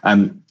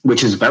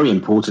 which is very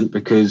important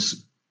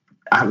because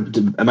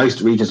most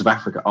regions of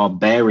Africa are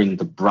bearing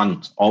the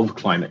brunt of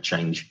climate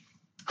change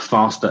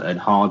faster and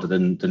harder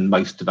than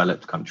most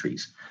developed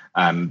countries.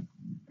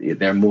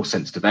 There are more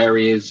sensitive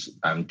areas.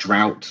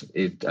 Drought,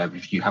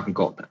 if you haven't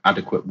got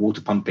adequate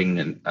water pumping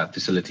and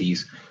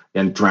facilities,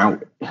 then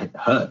drought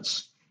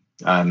hurts.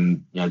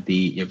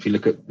 If you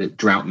look at the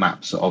drought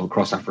maps of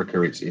across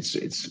Africa,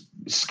 it's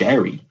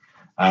scary.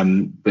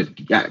 But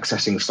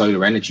accessing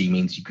solar energy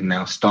means you can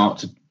now start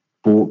to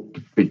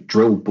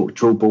drill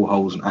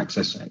boreholes and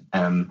access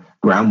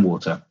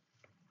groundwater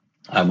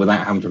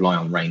without having to rely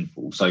on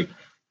rainfall. So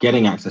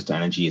getting access to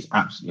energy is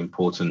absolutely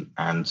important,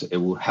 and it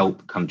will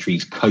help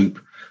countries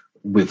cope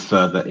with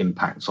further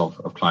impacts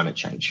of climate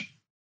change.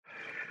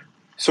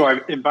 So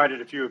I've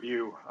invited a few of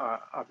you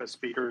up as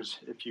speakers.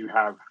 If you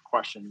have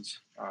questions,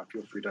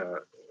 feel free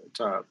to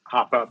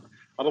hop up.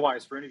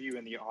 Otherwise, for any of you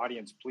in the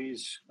audience,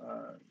 please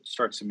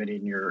start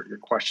submitting your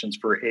questions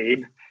for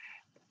Abe.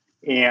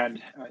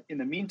 And in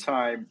the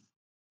meantime,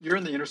 you're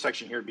in the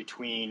intersection here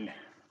between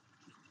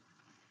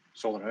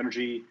solar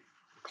energy,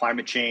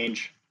 climate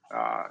change,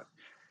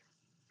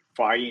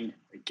 fighting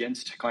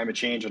against climate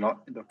change and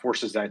the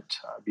forces that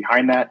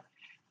behind that,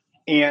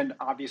 and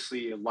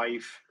obviously a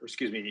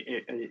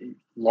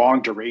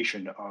long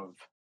duration of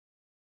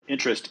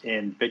interest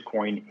in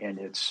Bitcoin and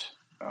its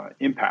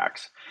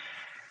impacts.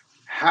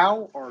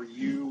 How are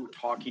you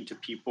talking to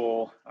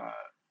people,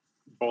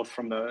 both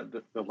from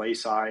the lay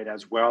side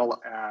as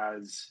well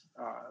as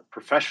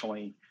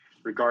professionally,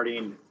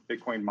 regarding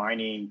Bitcoin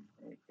mining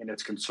and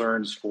its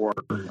concerns for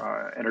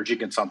energy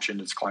consumption,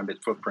 its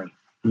climate footprint?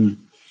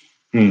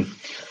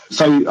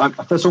 So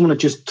first I want to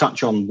just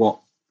touch on what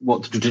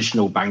the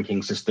traditional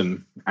banking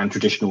system and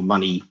traditional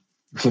money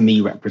for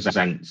me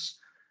represents.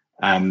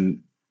 The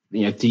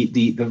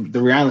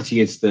reality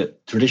is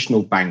that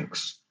traditional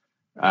banks,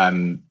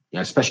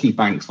 especially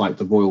banks like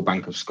the Royal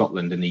Bank of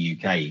Scotland in the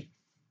UK,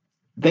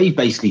 they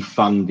basically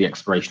fund the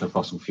exploration of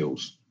fossil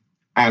fuels,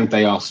 and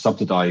they are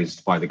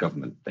subsidized by the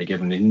government. They give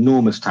them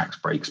enormous tax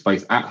breaks,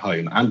 both at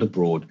home and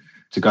abroad,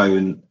 to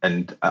go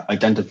and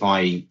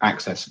identify,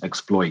 access,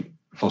 exploit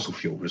fossil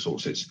fuel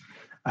resources.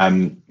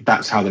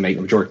 That's how they make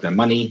the majority of their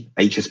money.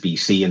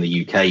 HSBC in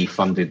the UK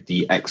funded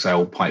the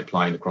XL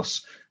pipeline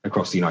across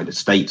the United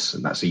States,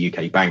 and that's a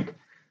UK bank.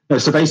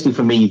 So basically,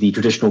 for me, the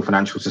traditional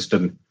financial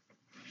system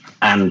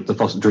and the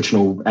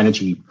traditional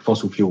energy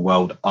fossil fuel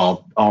world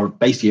are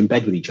basically in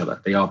bed with each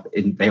other. They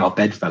are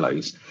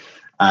bedfellows,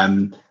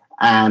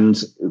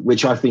 and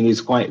which I think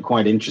is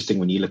quite interesting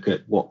when you look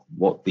at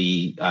what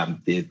the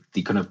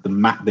kind of the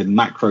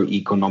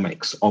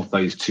macroeconomics of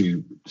those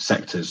two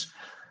sectors,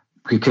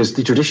 because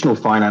the traditional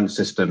finance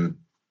system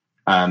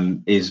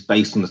is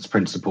based on this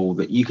principle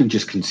that you can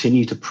just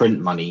continue to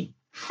print money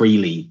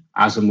freely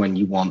as and when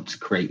you want to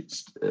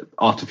create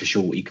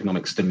artificial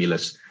economic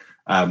stimulus.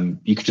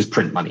 You could just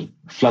print money,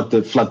 flood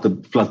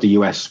the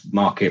US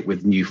market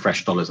with new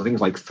fresh dollars. I think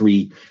it's like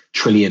 $3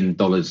 trillion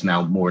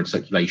now more in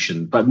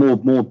circulation, but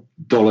more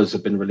dollars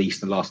have been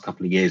released in the last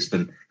couple of years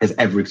than has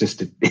ever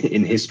existed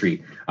in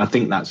history. I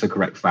think that's a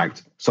correct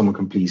fact. Someone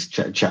can please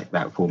check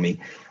that for me.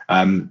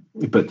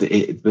 But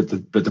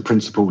the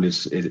principle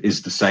is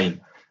the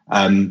same.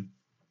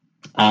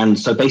 And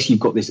so basically,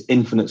 you've got this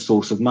infinite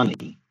source of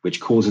money, which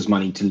causes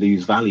money to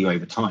lose value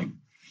over time.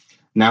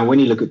 Now, when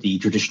you look at the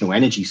traditional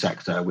energy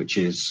sector, which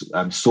is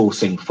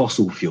sourcing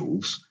fossil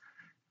fuels,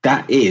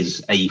 that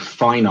is a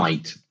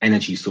finite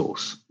energy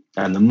source.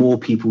 And the more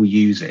people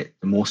use it,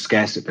 the more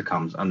scarce it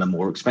becomes and the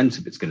more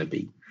expensive it's going to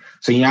be.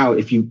 So now,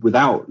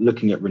 without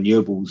looking at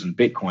renewables and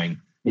Bitcoin,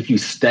 if you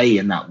stay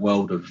in that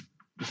world of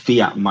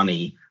fiat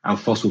money and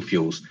fossil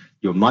fuels,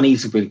 your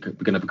money's going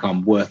to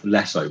become worth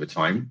less over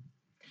time,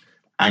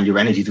 and your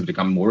energy to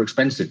become more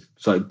expensive.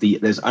 So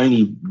there's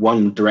only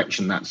one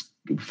direction that's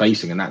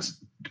facing, and that's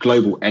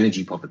global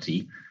energy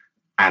poverty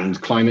and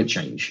climate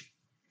change.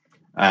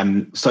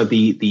 So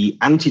the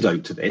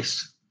antidote to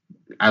this,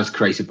 as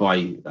created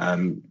by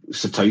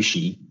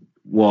Satoshi,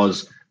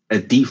 was a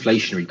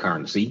deflationary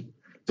currency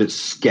that's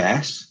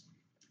scarce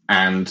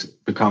and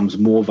becomes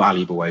more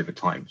valuable over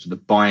time. So the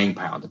buying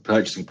power, the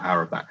purchasing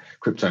power of that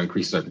crypto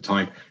increases over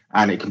time,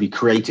 and it can be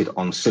created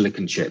on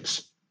silicon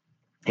chips.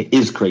 It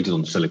is created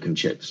on silicon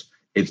chips.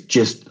 It's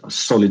just a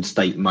solid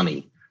state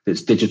money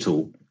that's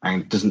digital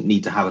and doesn't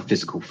need to have a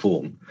physical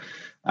form.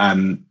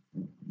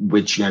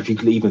 Which, if you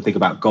could even think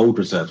about gold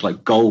reserves,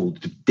 like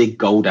gold, to dig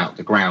gold out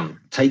the ground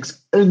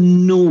takes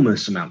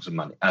enormous amounts of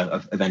money,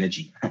 of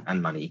energy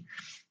and money.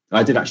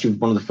 I did actually,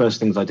 one of the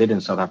first things I did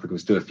in South Africa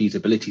was do a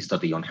feasibility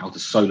study on how to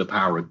solar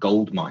power a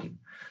gold mine.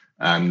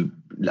 And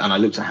I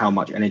looked at how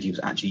much energy was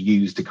actually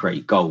used to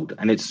create gold.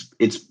 And it's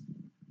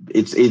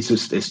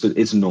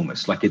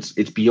enormous. Like it's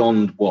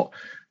beyond what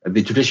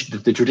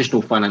the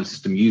traditional finance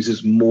system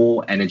uses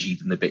more energy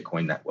than the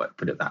Bitcoin network,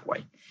 put it that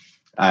way.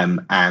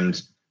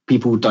 And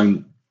people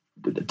don't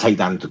take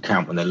that into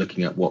account when they're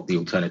looking at what the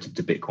alternative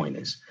to Bitcoin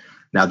is.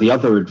 Now, the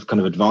other kind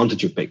of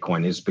advantage of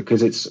Bitcoin is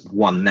because it's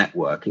one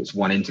network, it's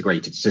one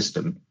integrated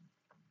system,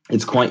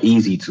 it's quite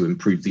easy to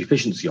improve the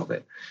efficiency of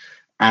it.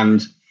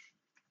 And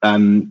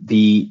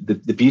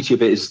the beauty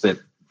of it is that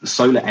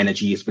solar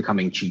energy is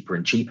becoming cheaper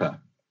and cheaper,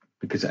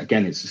 because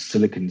again, it's a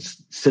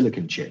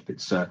silicon chip.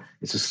 It's a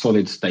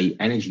solid state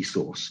energy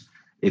source.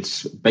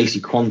 It's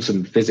basically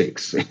quantum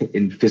physics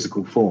in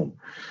physical form.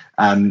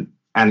 And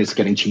it's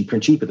getting cheaper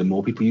and cheaper. The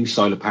more people use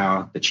solar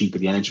power, the cheaper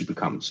the energy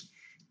becomes.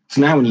 So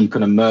now when you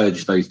kind of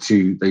merge those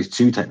two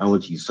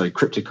technologies, so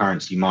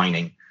cryptocurrency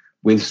mining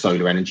with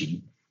solar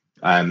energy,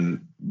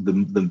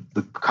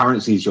 the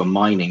currencies you're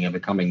mining are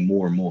becoming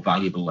more and more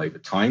valuable over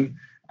time,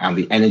 and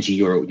the energy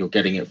you're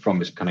getting it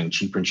from is becoming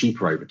cheaper and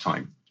cheaper over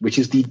time, which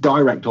is the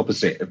direct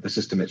opposite of the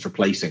system it's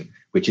replacing,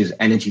 which is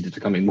energy that's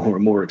becoming more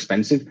and more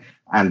expensive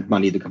and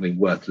money becoming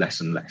worth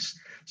less and less.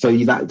 So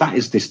that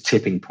is this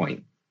tipping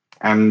point.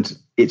 And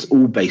it's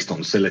all based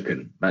on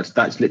silicon.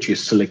 That's literally a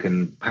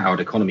silicon-powered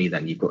economy.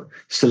 Then you've got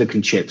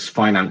silicon chips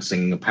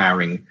financing and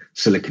powering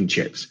silicon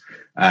chips,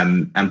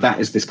 and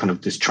that is this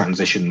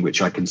transition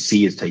which I can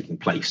see is taking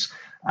place.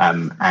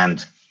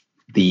 And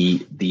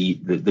the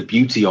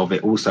beauty of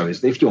it also is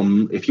that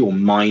if your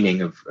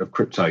mining of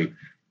crypto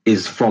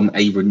is from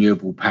a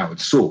renewable powered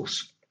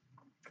source,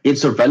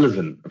 it's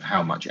irrelevant of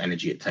how much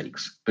energy it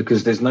takes,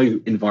 because there's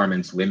no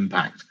environmental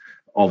impact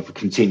of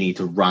continuing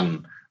to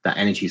run that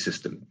energy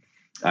system.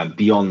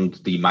 Beyond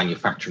the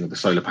manufacturing of the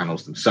solar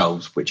panels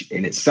themselves, which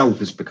in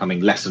itself is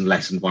becoming less and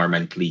less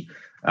environmentally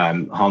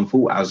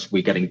harmful as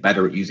we're getting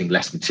better at using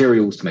less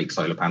materials to make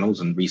solar panels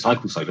and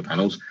recycle solar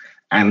panels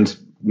and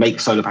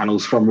make solar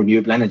panels from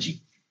renewable energy.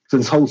 So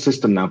this whole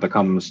system now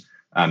becomes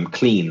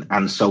clean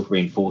and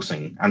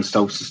self-reinforcing and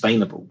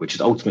self-sustainable, which is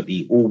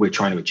ultimately all we're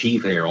trying to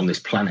achieve here on this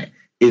planet,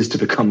 is to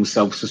become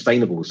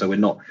self-sustainable. So we're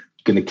not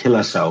going to kill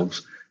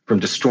ourselves from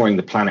destroying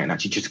the planet, and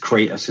actually just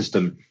create a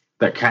system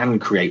that can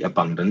create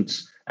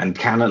abundance and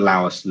can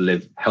allow us to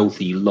live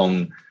healthy,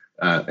 long,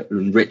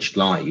 enriched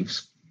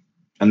lives.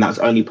 And that's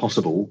only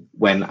possible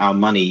when our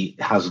money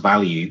has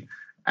value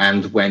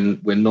and when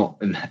we're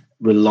not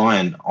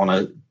reliant on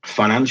a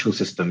financial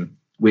system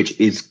which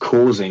is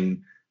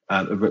causing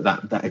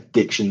that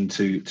addiction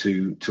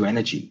to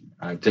energy,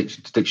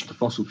 addiction to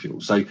fossil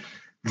fuels. So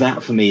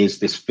that for me is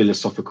this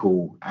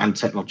philosophical and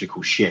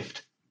technological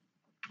shift,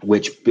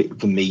 which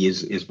for me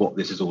is what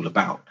this is all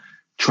about,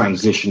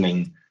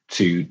 transitioning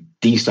to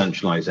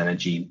decentralized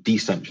energy,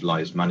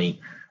 decentralized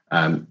money,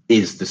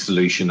 is the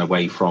solution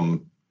away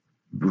from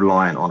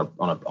reliant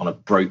on a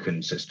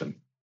broken system.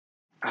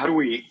 How do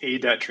we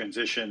aid that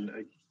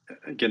transition?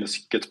 Again, this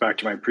gets back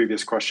to my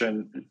previous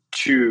question,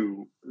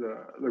 to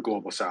the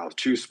global south,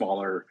 to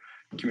smaller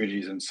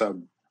communities in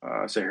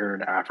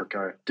sub-Saharan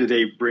Africa. Do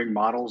they bring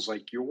models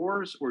like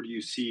yours, or do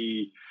you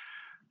see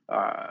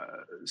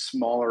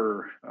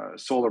smaller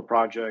solar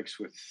projects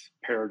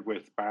paired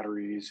with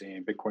batteries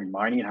and Bitcoin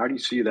mining? How do you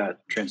see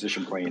that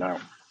transition playing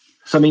out?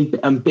 So, I mean,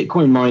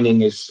 Bitcoin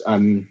mining is a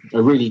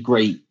really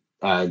great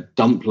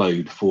dump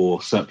load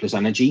for surplus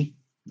energy.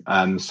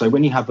 So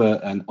when you have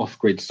an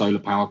off-grid solar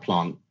power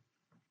plant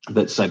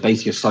that's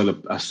basically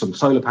some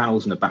solar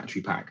panels and a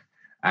battery pack,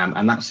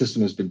 and that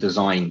system has been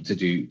designed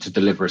to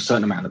deliver a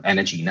certain amount of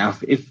energy. Now,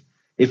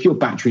 if your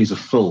batteries are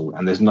full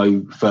and there's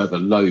no further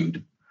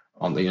load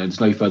on there's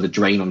no further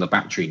drain on the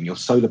battery, and your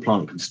solar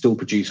plant can still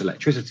produce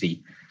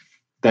electricity,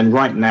 then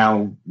right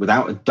now,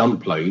 without a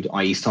dump load,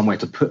 i.e., somewhere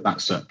to put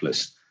that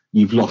surplus,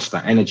 you've lost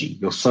that energy.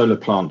 Your solar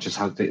plant just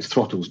has its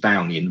throttles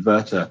down. The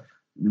inverter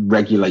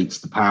regulates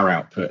the power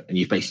output, and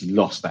you've basically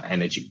lost that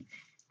energy.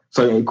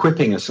 So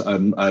equipping a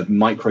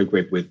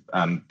microgrid with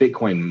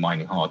Bitcoin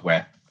mining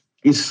hardware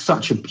is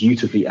such a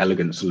beautifully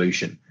elegant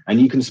solution. And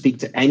you can speak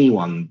to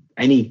anyone,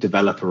 any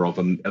developer of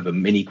a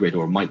mini grid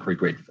or a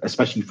microgrid,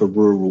 especially for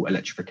rural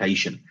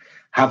electrification.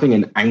 Having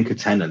an anchor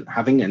tenant,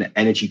 having an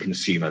energy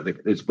consumer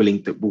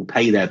that will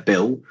pay their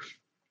bill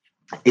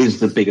is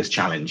the biggest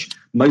challenge.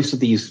 Most of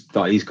these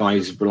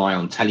guys rely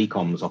on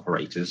telecoms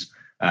operators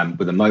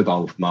with a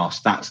mobile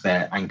mast. That's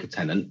their anchor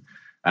tenant.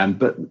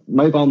 But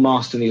mobile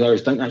masts in these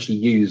areas don't actually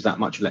use that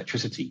much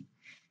electricity.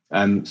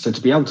 So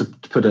to be able to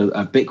put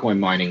a Bitcoin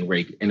mining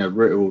rig in a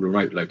rural,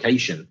 remote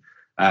location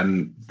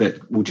that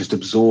will just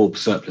absorb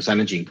surplus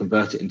energy and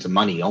convert it into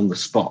money on the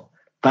spot,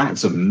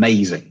 that's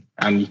amazing.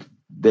 And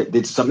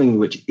it's something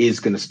which is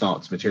going to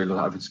start to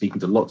materialize. I've been speaking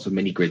to lots of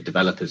mini grid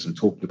developers and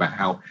talking about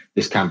how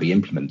this can be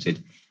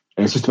implemented.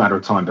 And it's just a matter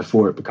of time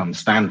before it becomes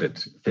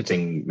standard,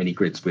 fitting mini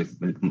grids with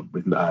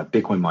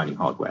Bitcoin mining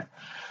hardware.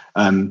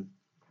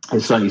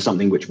 It's certainly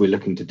something which we're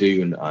looking to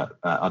do, and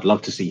I'd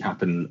love to see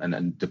happen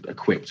and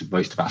equipped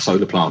most of our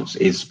solar plants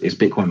is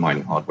Bitcoin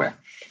mining hardware.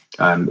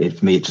 For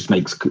me, it just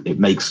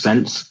makes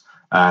sense.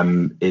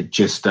 It's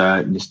just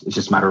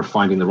a matter of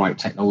finding the right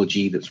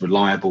technology that's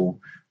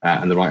reliable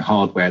and the right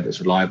hardware that's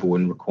reliable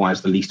and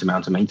requires the least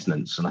amount of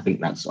maintenance. And I think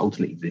that's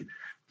ultimately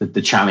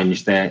the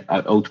challenge there.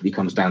 Ultimately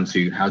comes down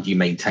to how do you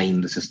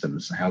maintain the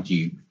systems? How do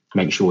you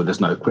make sure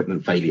there's no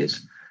equipment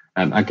failures?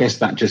 I guess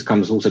that just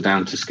comes also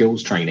down to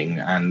skills training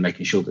and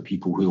making sure that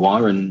people who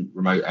are in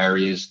remote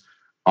areas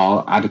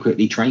are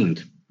adequately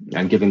trained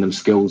and giving them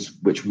skills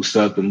which will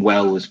serve them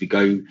well as we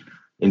go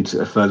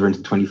further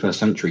into the 21st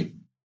century.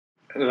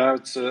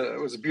 It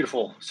was a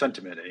beautiful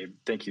sentiment, Abe.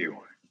 Thank you.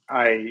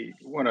 I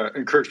want to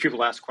encourage people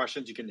to ask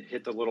questions. You can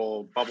hit the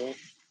little bubble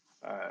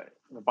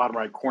in the bottom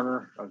right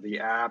corner of the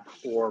app,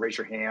 or raise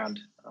your hand,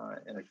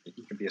 and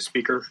you can be a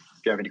speaker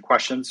if you have any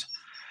questions.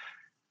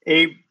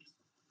 Abe,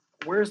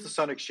 where's the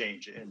Sun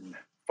Exchange in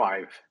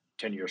 5-10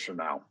 years from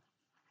now?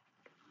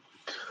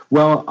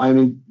 Well, I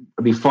mean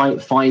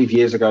 5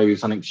 years ago,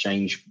 Sun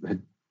Exchange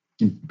had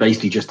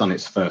basically just done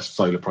its first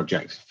solar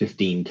project,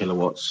 15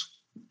 kilowatts.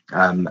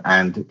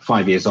 And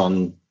 5 years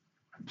on,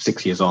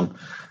 6 years on,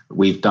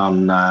 we've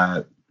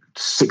done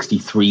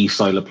 63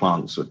 solar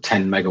plants with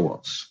 10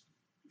 megawatts.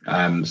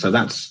 So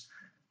that's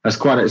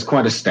quite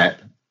a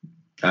step.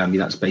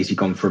 That's basically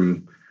gone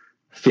from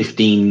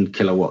 15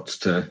 kilowatts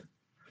to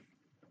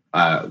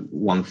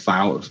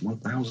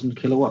 1,000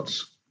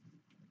 kilowatts.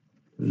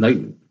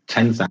 No,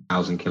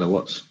 10,000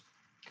 kilowatts.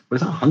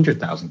 Was that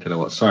 100,000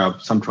 kilowatts? Sorry,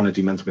 I'm trying to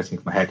do mental math in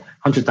my head.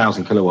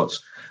 100,000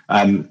 kilowatts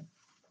in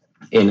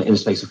the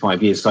space of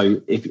 5 years.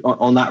 So if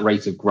on that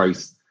rate of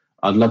growth,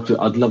 I'd love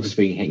to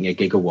be hitting a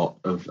gigawatt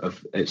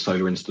of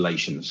solar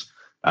installations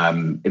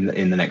in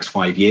the next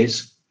 5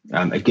 years.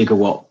 A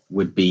gigawatt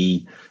would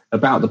be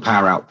about the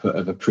power output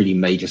of a pretty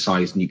major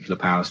sized nuclear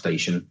power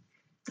station.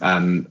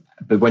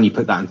 But when you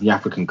put that into the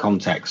African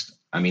context,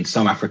 I mean,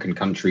 some African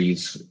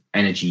countries'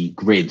 energy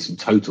grids in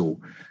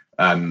total,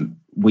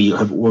 we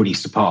have already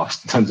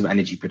surpassed in terms of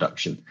energy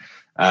production.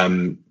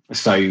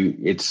 So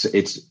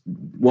it's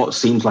what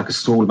seems like a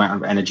small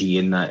amount of energy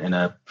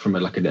from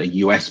a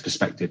US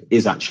perspective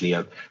is actually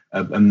a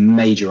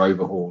major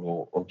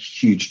overhaul or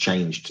huge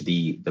change to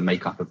the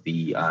makeup of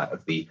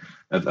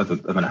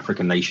an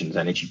African nation's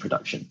energy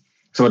production.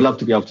 So I'd love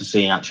to be able to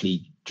see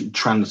actually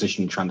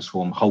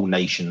transform whole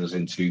nations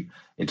into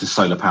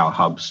solar power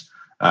hubs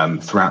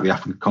throughout the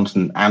African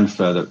continent and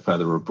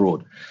further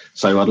abroad.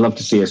 So I'd love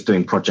to see us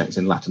doing projects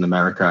in Latin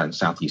America and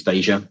Southeast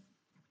Asia.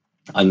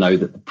 I know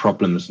that the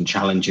problems and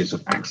challenges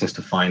of access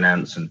to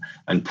finance and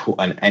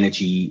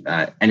energy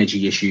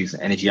issues,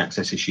 energy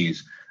access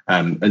issues,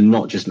 are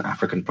not just an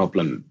African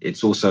problem.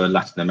 It's also a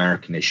Latin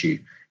American issue.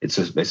 It's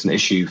an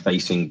issue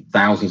facing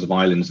thousands of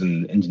islands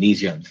in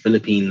Indonesia and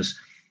Philippines.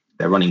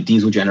 They're running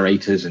diesel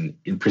generators and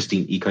in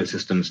pristine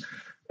ecosystems,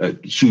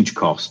 huge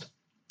cost.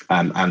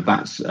 And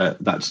that's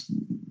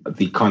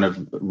the kind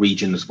of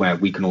regions where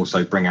we can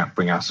also bring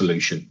our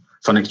solution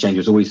Sun Exchange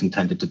was always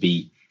intended to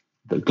be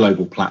the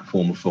global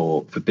platform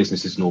for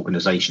businesses and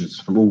organizations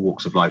from all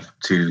walks of life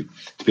to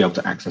be able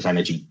to access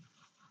energy.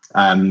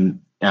 And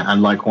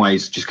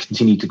likewise, just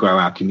continue to grow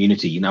our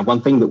community. Now,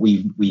 one thing that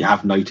we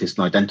have noticed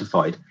and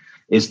identified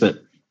is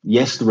that,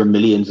 yes, there are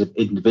millions of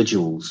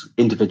individuals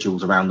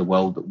around the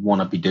world that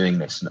want to be doing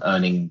this and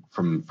earning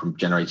from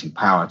generating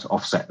power to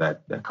offset their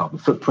carbon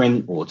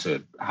footprint or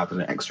to have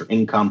an extra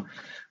income.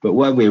 But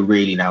what we're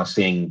really now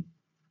seeing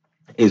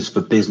is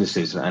for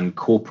businesses and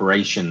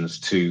corporations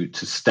to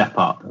step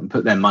up and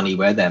put their money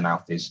where their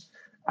mouth is,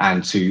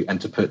 and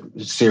to put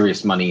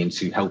serious money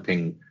into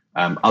helping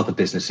other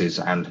businesses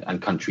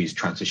and countries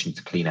transition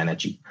to clean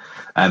energy.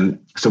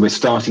 So we're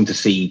starting to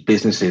see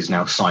businesses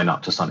now sign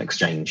up to Sun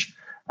Exchange,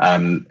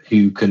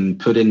 who can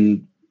put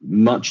in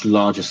much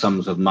larger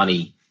sums of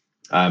money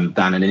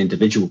than an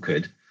individual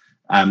could.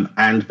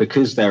 And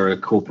because they're a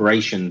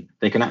corporation,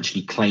 they can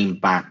actually claim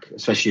back,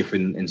 especially if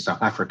in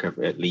South Africa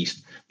at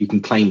least, you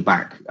can claim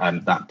back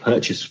that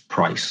purchase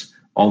price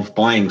of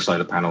buying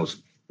solar panels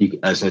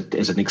as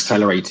an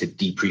accelerated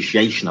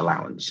depreciation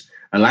allowance,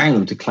 allowing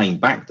them to claim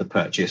back the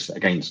purchase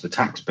against the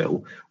tax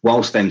bill,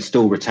 whilst then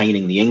still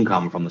retaining the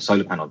income from the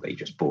solar panel they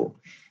just bought.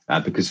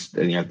 Because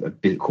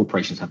big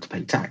corporations have to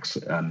pay tax,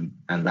 and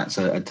that's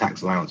a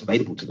tax allowance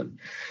available to them.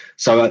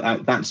 So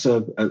that's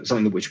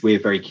something which we're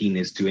very keen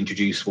is to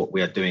introduce what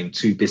we are doing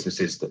to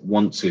businesses that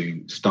want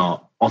to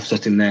start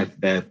offsetting their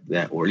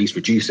or at least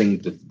reducing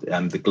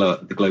the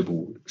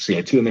global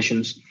CO2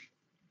 emissions,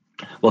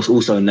 whilst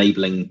also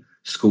enabling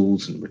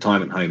schools and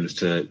retirement homes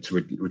to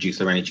reduce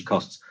their energy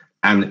costs.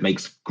 And it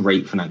makes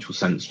great financial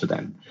sense for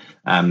them.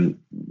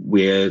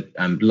 We're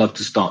love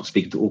to start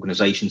speaking to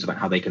organizations about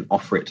how they can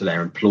offer it to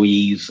their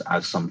employees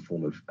as some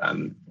form of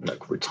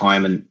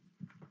retirement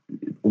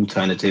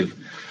alternative,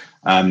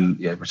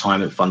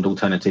 retirement fund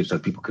alternative, so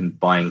people can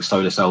buying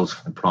solar cells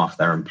on behalf of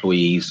their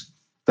employees.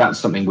 That's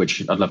something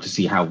which I'd love to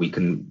see how we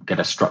can get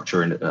a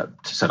structure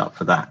to set up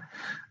for that.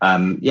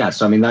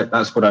 So I mean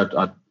that's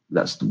what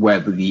that's where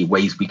the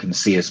ways we can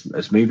see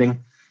us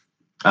moving.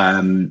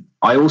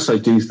 I also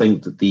do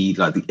think that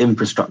the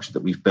infrastructure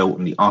that we've built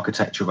and the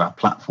architecture of our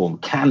platform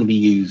can be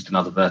used in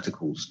other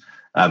verticals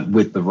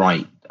with the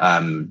right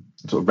in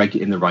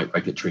the right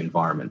regulatory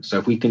environment. So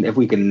if we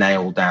can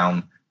nail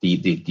down the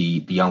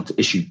be able to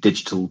issue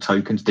digital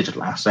tokens,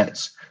 digital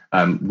assets,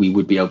 we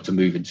would be able to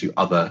move into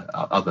other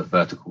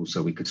verticals.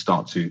 So we could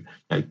start to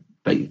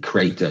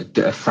create a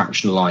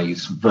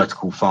fractionalized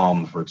vertical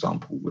farm, for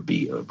example, would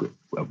be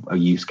a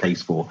use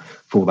case for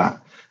that.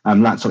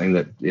 That's something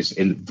that is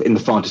in the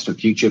far distant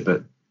future,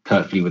 but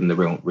perfectly within the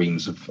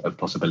realms of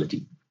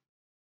possibility.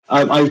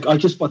 I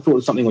thought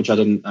of something which I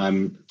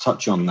didn't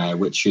touch on there,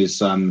 which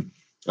is around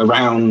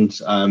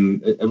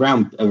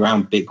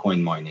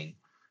Bitcoin mining,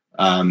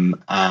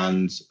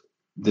 and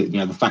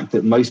the fact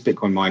that most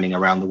Bitcoin mining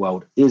around the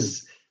world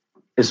is,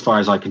 as far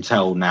as I can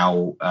tell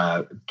now,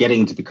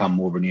 getting to become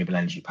more renewable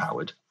energy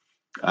powered,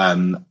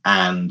 and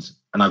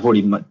I've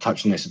already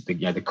touched on this.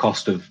 The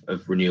cost of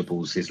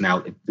renewables is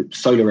now,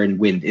 solar and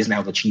wind is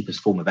now the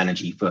cheapest form of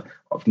energy for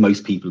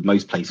most people,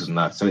 most places on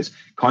Earth. So it's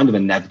kind of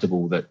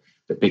inevitable that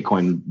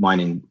Bitcoin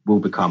mining will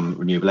become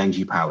renewable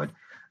energy powered.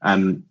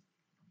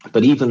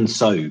 But even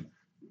so,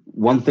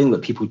 one thing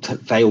that people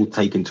fail to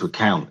take into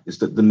account is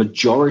that the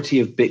majority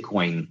of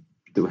Bitcoin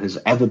that has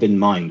ever been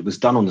mined was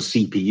done on the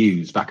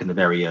CPUs back in the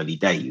very early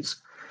days.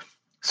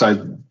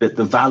 So that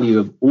the value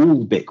of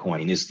all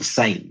Bitcoin is the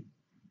same.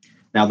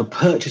 Now, the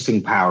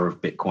purchasing power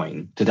of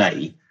Bitcoin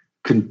today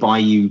can buy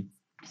you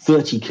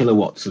 30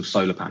 kilowatts of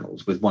solar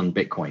panels with one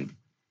Bitcoin.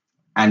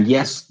 And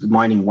yes,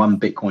 mining one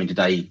Bitcoin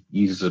today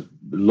uses a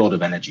lot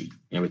of energy.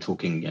 We're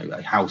talking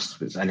a house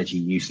with energy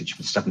usage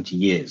for 70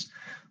 years.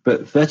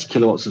 But 30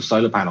 kilowatts of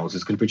solar panels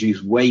is going to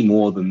produce way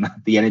more than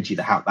the energy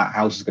that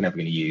house is ever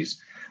going to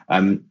use.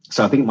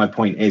 So I think my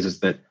point is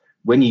that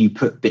when you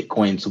put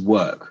Bitcoin to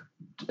work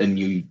and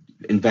you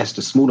invest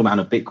a small amount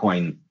of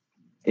Bitcoin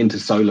into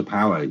solar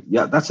power,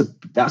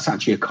 that's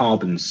actually a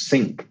carbon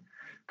sink,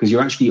 because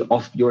you're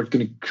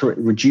going to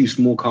reduce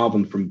more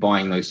carbon from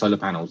buying those solar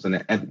panels than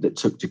it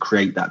took to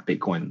create that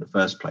Bitcoin in the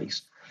first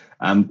place.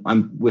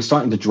 We're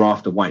starting to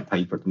draft a white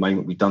paper at the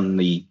moment. We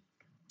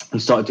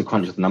started to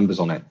crunch the numbers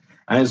on it,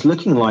 and it's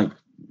looking like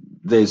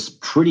there's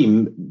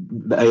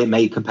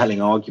a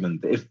compelling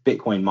argument that if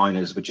Bitcoin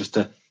miners were just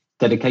to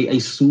dedicate a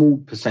small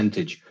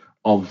percentage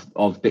of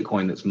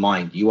Bitcoin that's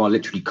mined, you are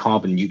literally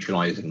carbon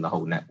neutralizing the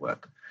whole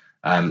network.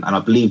 And I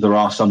believe there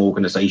are some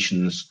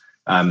organizations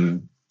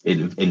that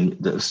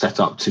are set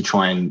up to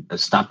try and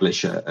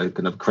establish a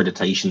kind of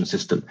accreditation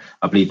system.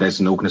 I believe there's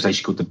an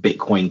organization called the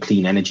Bitcoin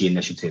Clean Energy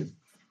Initiative,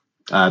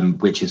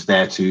 which is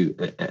there to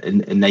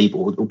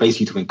enable, or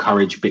basically to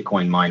encourage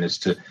Bitcoin miners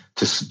to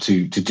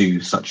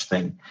do such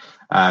thing.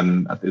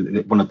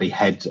 One of the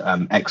head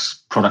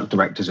ex-product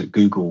directors at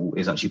Google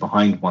is actually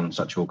behind one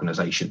such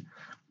organization.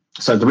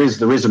 So there is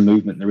a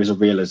movement, there is a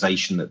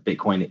realization that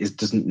Bitcoin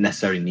doesn't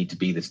necessarily need to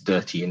be this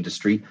dirty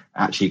industry.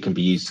 Actually, it can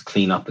be used to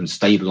clean up and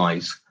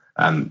stabilize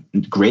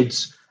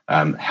grids,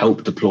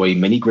 help deploy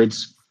mini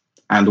grids,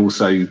 and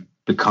also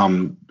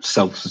become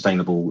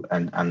self-sustainable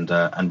and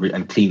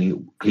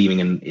cleaning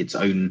in its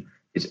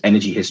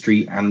energy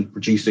history and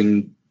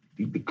reducing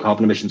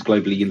carbon emissions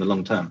globally in the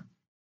long term.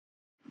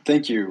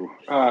 Thank you.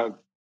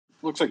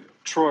 Looks like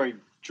Troy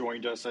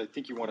joined us. I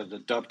think you wanted to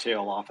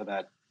dovetail off of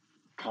that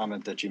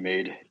comment that you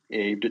made.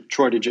 Abe,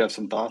 Troy, did you have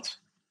some thoughts?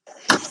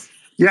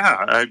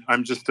 Yeah,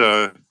 I'm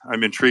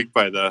intrigued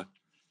by the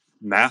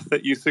math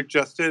that you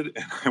suggested,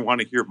 and I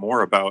want to hear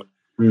more about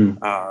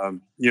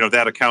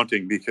that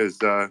accounting, because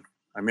I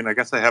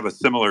guess I have a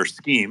similar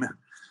scheme,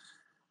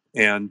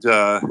 and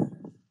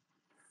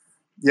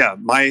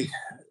my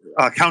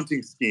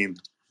accounting scheme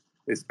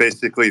is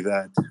basically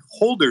that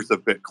holders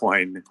of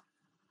Bitcoin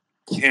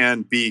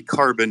can be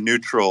carbon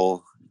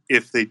neutral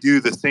if they do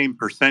the same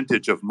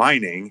percentage of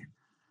mining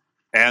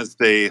as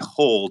they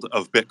hold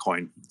of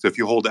Bitcoin. So if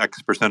you hold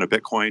X percent of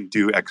Bitcoin,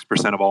 do X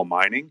percent of all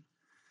mining.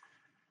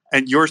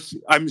 And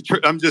I'm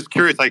just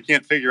curious. I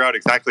can't figure out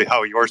exactly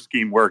how your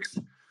scheme works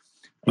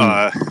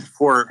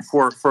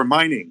for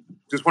mining.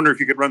 Just wonder if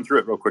you could run through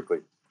it real quickly.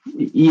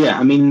 Yeah,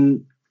 I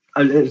mean,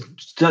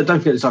 don't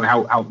forget something.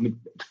 How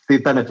for the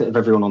benefit of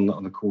everyone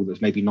on the call that's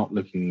maybe not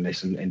looking at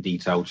this in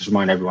detail, just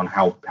remind everyone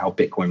how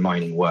Bitcoin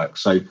mining works.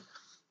 So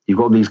you've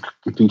got these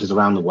computers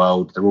around the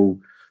world. They're all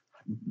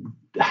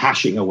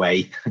hashing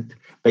away,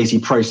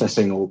 basically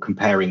processing or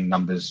comparing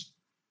numbers,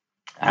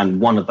 and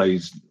one of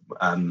those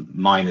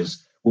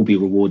miners will be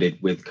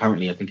rewarded with,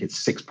 currently I think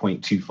it's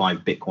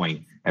 6.25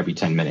 Bitcoin every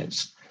 10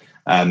 minutes.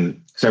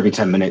 So every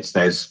 10 minutes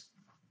there's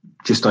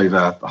just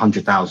over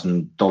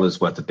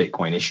 $100,000 worth of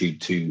Bitcoin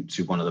issued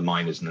to one of the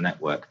miners in the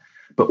network.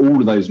 But all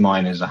of those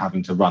miners are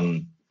having to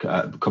run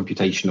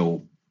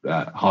computational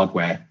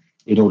hardware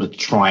in order to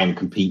try and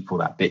compete for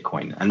that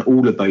Bitcoin, and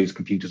all of those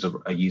computers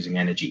are using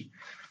energy.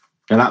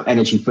 And that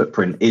energy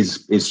footprint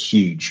is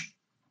huge.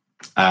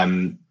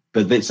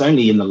 But it's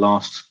only in the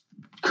last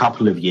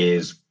couple of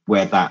years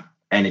where that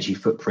energy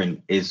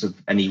footprint is of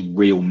any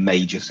real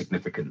major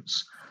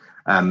significance.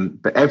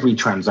 But every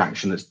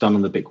transaction that's done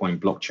on the Bitcoin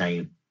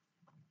blockchain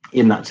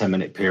in that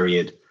 10-minute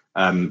period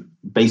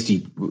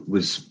basically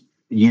was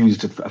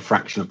used a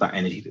fraction of that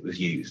energy that was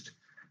used.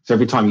 So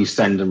every time you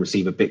send and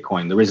receive a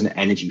Bitcoin, there is an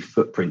energy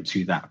footprint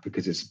to that,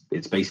 because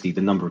it's basically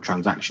the number of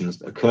transactions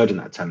that occurred in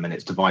that 10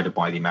 minutes divided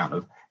by the amount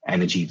of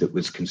energy that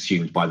was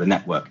consumed by the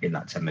network in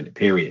that 10-minute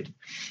period.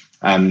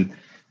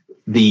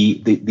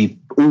 The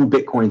all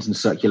Bitcoins in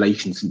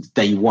circulation since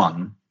day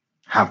one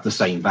have the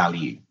same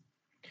value,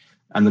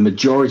 and the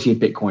majority of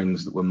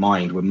Bitcoins that were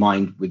mined with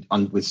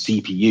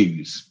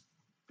CPUs,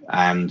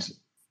 and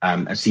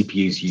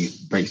CPUs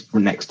use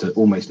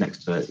almost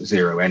next to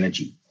zero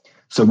energy.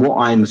 So what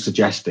I'm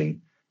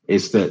suggesting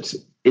is that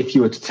if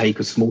you were to take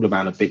a small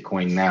amount of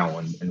Bitcoin now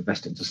and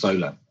invest into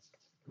solar,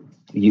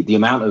 the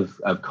amount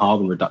of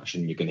carbon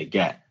reduction you're going to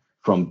get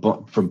from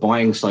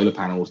buying solar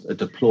panels that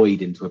are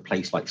deployed into a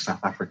place like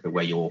South Africa,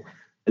 where you're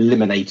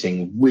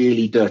eliminating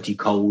really dirty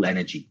coal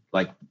energy.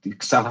 Like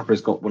South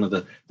Africa's got one of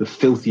the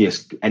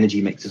filthiest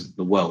energy mixes of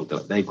the world.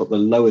 They've got the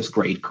lowest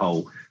grade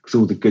coal because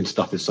all the good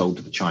stuff is sold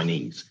to the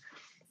Chinese.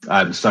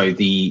 So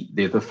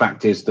the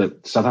fact is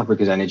that South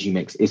Africa's energy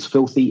mix is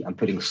filthy, and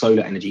putting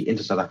solar energy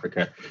into South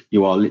Africa,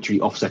 you are literally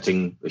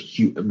offsetting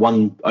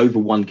over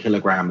 1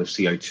 kilogram of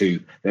CO2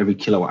 for every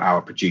kilowatt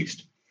hour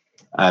produced.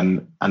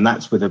 And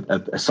that's with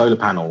a solar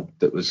panel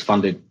that was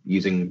funded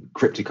using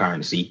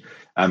cryptocurrency,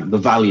 the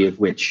value of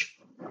which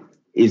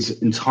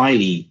is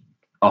entirely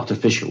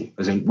artificial,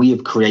 as in we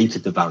have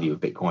created the value of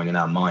Bitcoin in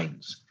our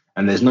minds,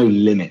 and there's no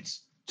limit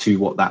to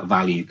what that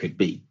value could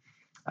be.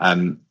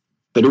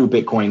 But all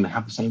Bitcoin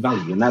have the same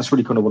value, and that's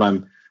really kind of what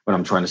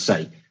I'm trying to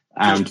say.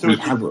 And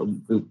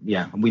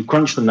we've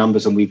crunched the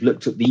numbers, and we've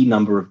looked at the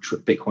number of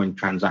Bitcoin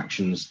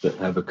transactions that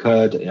have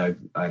occurred,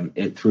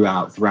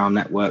 throughout our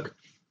network,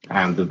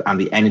 and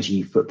the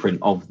energy footprint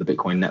of the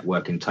Bitcoin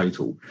network in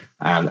total.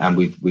 And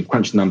we've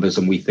crunched the numbers,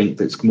 and we think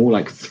that it's more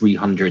like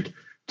 300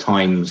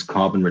 times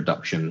carbon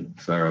reduction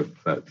for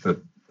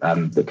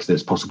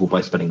that's possible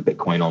by spending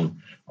Bitcoin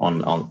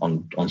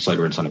on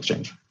solar and sun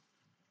exchange.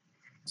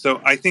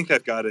 So I think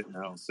I've got it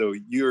now. So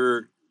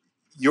your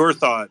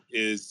thought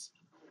is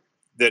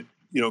that,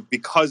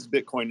 because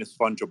Bitcoin is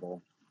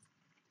fungible,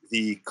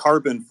 the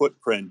carbon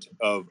footprint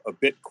of a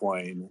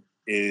Bitcoin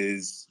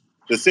is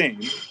the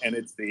same, and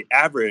it's the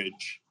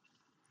average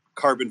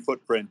carbon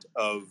footprint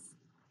of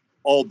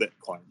all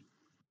Bitcoin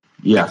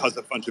because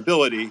of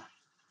fungibility.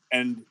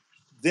 And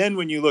then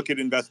when you look at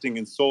investing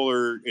in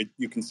solar,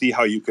 you can see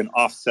how you can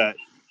offset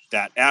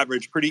that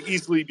average pretty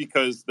easily,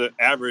 because the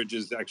average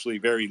is actually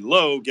very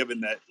low, given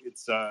that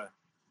it's the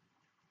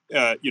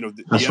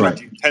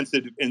energy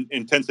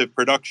intensive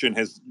production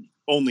has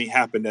only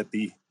happened at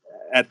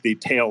the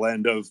tail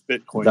end of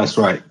Bitcoin. That's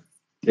right.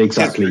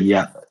 Exactly. History.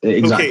 Yeah.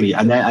 Exactly.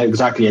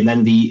 Okay. And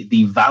then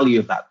the value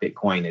of that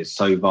Bitcoin is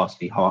so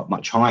vastly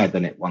much higher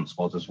than it once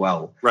was as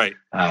well. Right.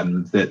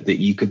 That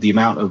the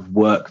amount of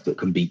work that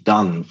can be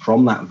done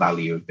from that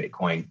value of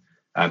Bitcoin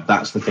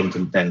That's the thing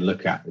to then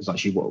look at, is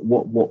actually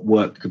what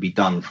work could be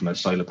done from a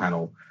solar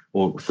panel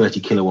or 30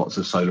 kilowatts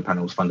of solar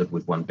panels funded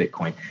with 1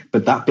 Bitcoin.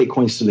 But that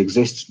Bitcoin still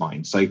exists,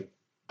 mine. So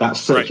that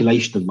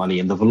circulation of money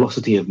and the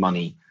velocity of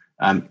money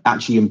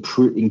actually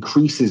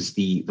increases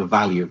the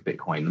value of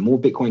Bitcoin. The more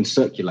Bitcoin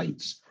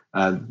circulates,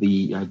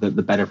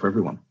 the better for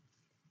everyone.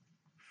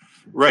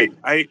 Right.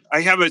 I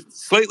have a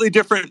slightly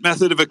different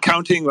method of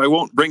accounting. I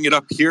won't bring it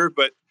up here,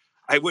 but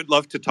I would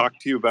love to talk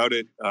to you about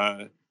it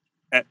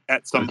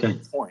at some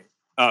point.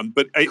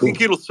 But I think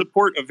it'll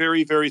support a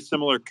very, very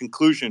similar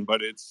conclusion,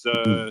 but it's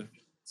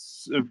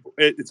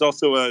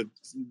also a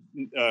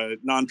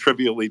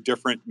non-trivially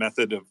different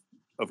method of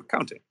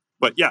accounting.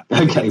 But yeah,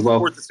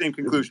 support the same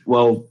conclusion.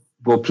 Well,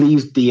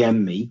 please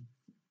DM me,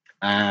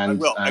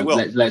 and I will.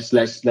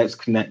 Let's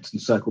connect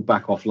and circle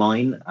back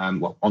offline.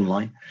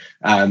 Online,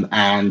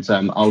 and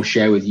I'll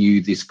share with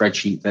you the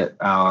spreadsheet that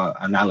our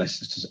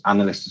analyst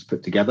has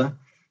put together.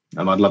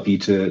 I'd love you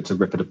to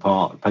rip it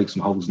apart, poke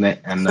some holes in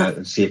it,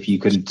 and see if you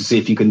can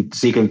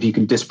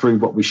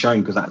disprove what we've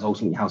shown, because that's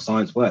ultimately how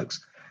science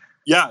works.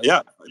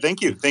 Yeah.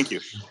 Thank you.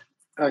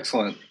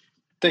 Excellent.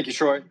 Thank you,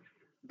 Troy.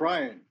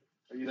 Brian,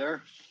 are you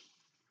there?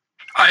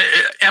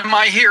 Am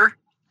I here?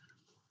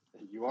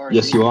 You are.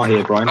 Yes, you are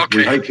here, Brian. Okay.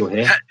 We hope you're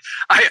here.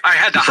 I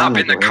had to hop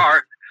in the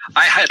car.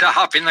 I had to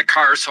hop in the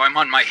car, so I'm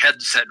on my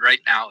headset right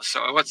now.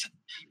 So I wasn't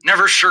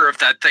never sure if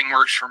that thing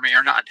works for me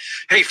or not.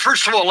 Hey,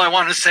 first of all, I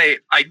want to say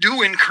I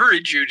do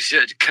encourage you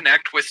to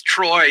connect with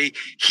Troy.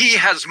 He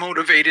has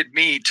motivated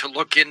me to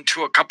look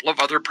into a couple of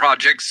other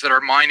projects that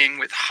are mining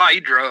with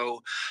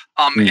hydro.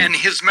 And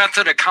his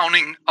method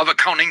of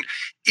accounting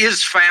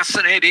is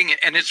fascinating,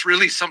 and it's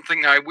really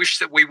something I wish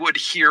that we would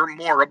hear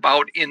more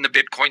about in the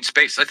Bitcoin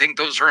space. I think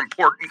those are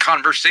important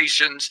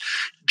conversations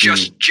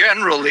just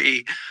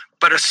generally,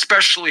 but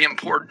especially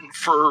important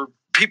for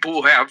people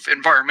who have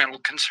environmental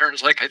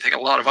concerns, like I think a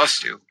lot of us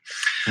do.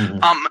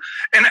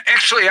 And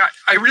actually,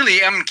 I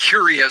really am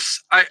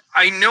curious.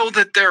 I know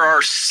that there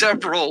are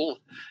several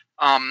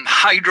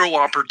hydro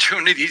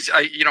opportunities.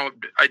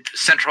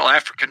 Central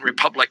African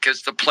Republic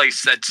is the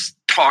place that's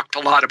talked a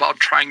lot about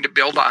trying to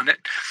build on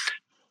it.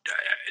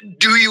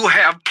 Do you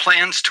have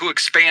plans to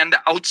expand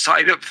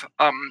outside of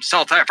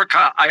South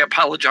Africa? I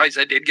apologize,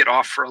 I did get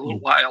off for a little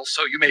while,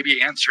 so you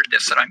maybe answered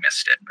this and I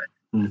missed it. But.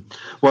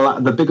 Well,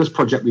 the biggest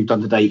project we've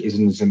done to date is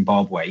in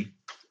Zimbabwe,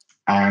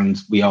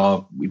 and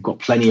we've got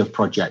plenty of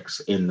projects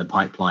in the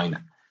pipeline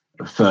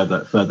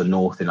further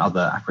north in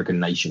other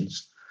African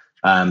nations.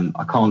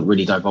 I can't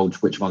really divulge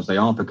which ones they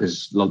are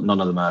because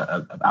none of them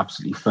are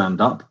absolutely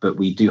firmed up, but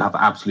we do have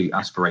absolute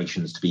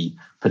aspirations to be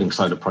putting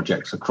solar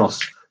projects across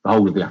the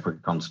whole of the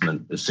African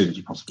continent as soon as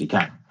you possibly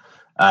can.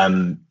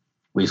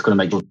 We just got to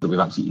make sure that we've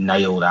absolutely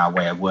nailed our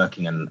way of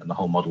working and the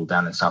whole model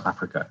down in South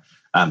Africa.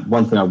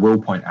 One thing I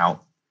will point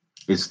out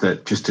is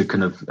that, just to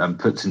kind of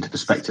put into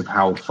perspective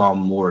how far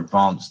more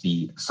advanced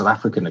the South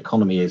African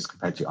economy is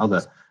compared to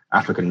other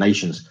African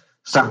nations,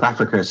 South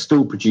Africa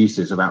still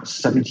produces about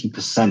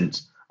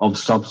 70% of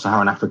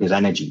sub-Saharan Africa's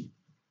energy.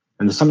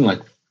 And there's something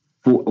like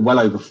well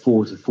over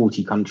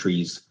 40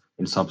 countries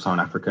in sub-Saharan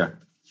Africa,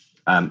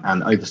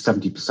 and over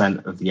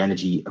 70% of the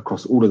energy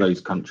across all of those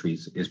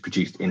countries is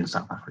produced in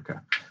South Africa.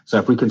 So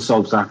if we can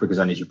solve South Africa's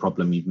energy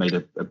problem, you've made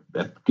a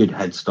good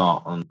head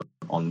start on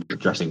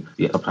addressing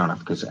the sub-Saharan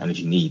Africa's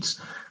energy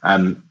needs.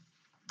 And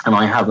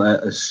I have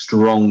a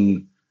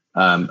strong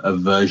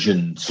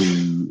aversion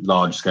to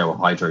large-scale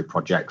hydro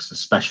projects,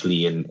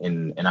 especially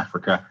in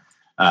Africa.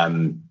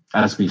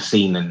 As we've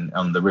seen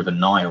on the River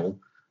Nile,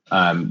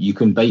 you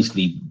can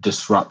basically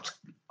disrupt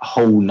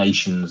whole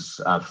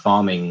nations'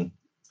 farming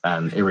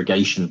and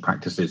irrigation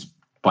practices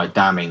by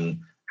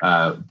damming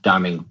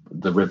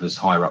the rivers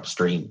higher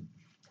upstream.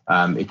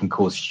 It can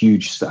cause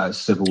huge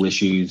civil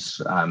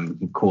issues. It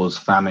can cause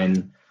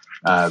famine,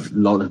 a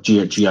lot of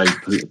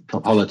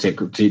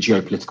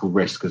geopolitical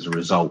risk as a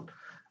result.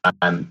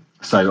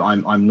 So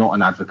I'm not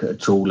an advocate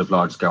at all of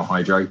large-scale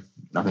hydro.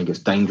 I think it's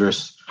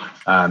dangerous.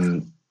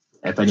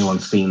 If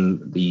anyone's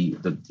seen the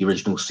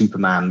original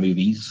Superman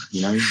movies,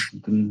 you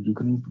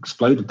can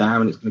explode a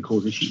dam and it's going to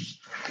cause issues.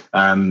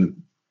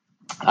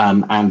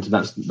 And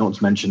that's not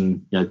to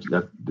mention,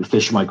 the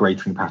fish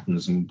migratory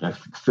patterns, and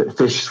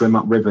fish swim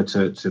upriver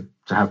to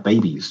have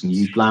babies, and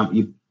you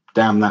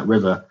dam that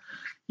river,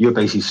 you're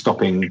basically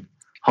stopping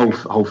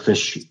whole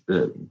fish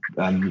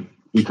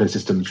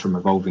ecosystems from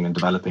evolving and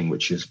developing,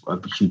 which is a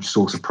huge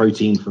source of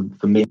protein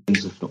for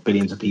millions, if not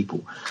billions, of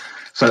people.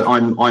 So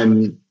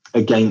I'm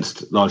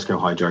against large-scale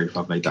hydro, if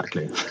I've made that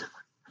clear.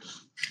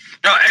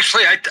 No,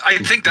 actually, I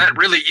think that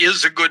really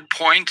is a good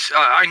point.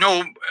 I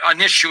know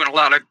an issue in a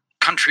lot of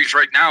countries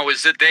right now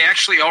is that they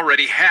actually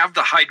already have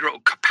the hydro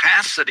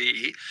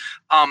capacity.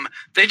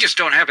 They just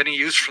don't have any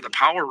use for the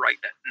power right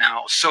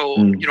now. So,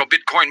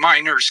 Bitcoin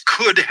miners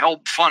could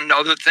help fund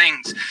other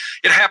things.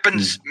 It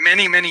happens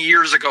many, many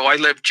years ago. I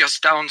lived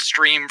just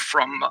downstream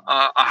from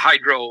a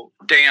hydro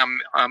dam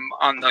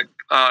on the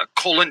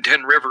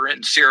Colinton River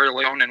in Sierra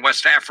Leone in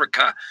West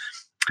Africa.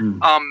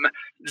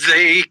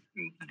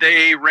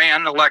 they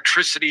ran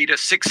electricity to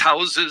 6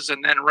 houses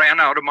and then ran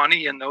out of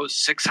money, and those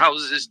 6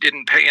 houses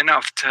didn't pay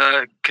enough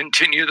to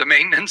continue the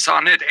maintenance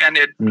on it, and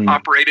it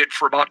operated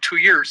for about 2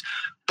 years.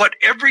 But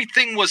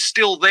everything was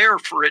still there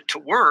for it to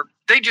work.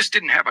 They just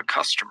didn't have a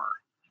customer.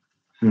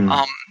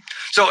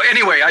 So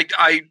anyway,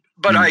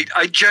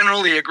 I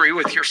generally agree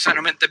with your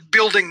sentiment that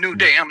building new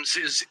dams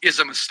is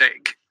a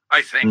mistake,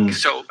 I think.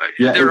 So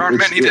there are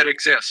many that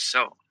exist.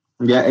 So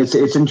yeah,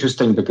 it's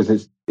interesting because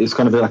it's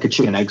kind of like a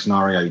chicken and egg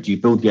scenario. Do you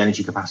build the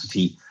energy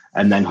capacity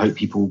and then hope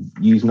people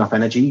use enough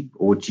energy,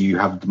 or do you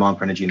have demand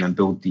for energy and then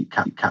build the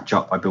catch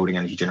up by building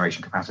energy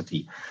generation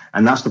capacity?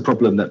 And that's the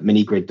problem that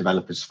mini grid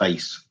developers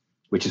face,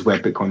 which is where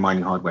Bitcoin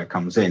mining hardware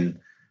comes in,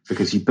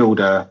 because you build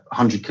a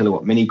 100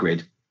 kilowatt mini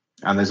grid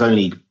and there's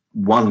only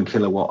 1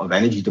 kilowatt of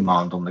energy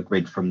demand on the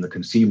grid from the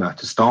consumer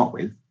to start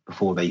with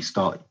before they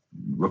start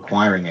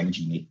requiring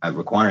energy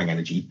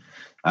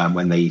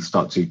when they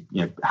start to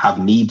have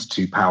needs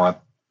to power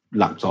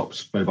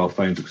laptops, mobile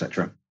phones,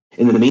 etc.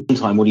 In the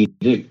meantime, what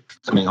do?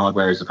 Mining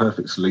hardware is a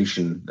perfect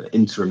solution, the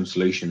interim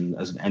solution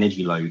as an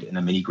energy load in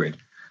a mini grid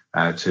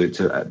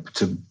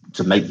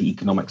to make the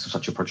economics of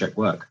such a project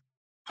work.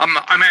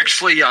 I'm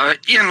actually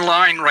in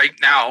line right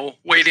now,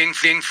 waiting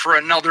for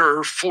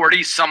another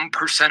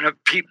 40%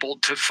 of people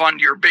to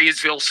fund your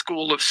Bayesville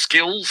School of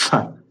Skills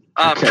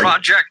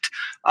project.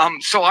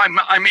 So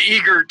I'm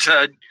eager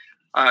to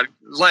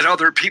let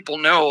other people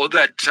know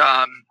that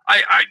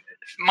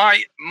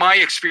my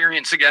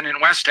experience again in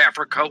West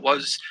Africa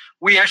was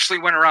we actually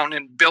went around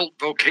and built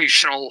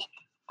vocational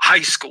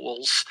high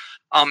schools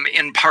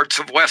in parts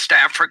of West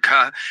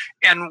Africa.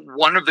 And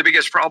one of the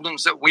biggest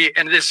problems that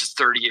and this is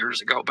 30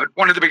 years ago, but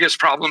one of the biggest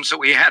problems that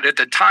we had at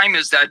the time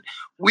is that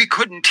we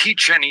couldn't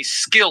teach any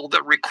skill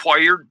that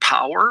required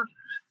power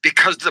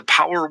because the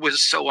power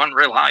was so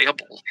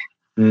unreliable.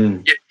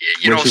 And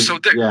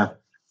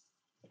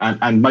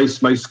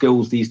most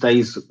skills these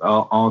days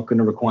are going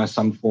to require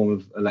some form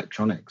of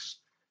electronics.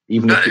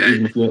 Even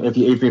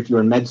if you're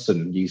in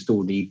medicine, you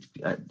still need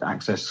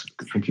access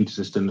computer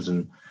systems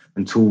and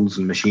tools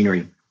and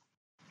machinery.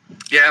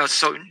 Yeah,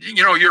 so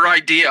your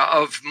idea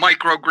of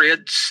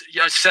microgrids,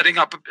 setting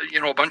up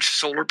a bunch of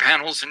solar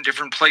panels in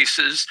different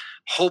places,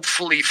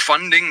 hopefully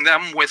funding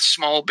them with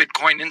small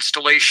Bitcoin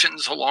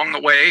installations along the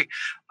way.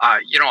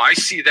 I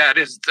see that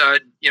as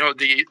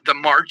the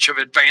march of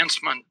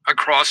advancement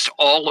across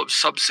all of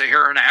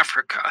sub-Saharan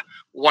Africa,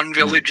 one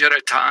village at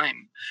a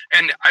time.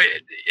 And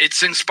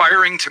it's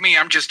inspiring to me.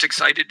 I'm just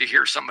excited to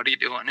hear somebody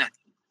doing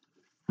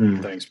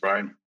it. Thanks,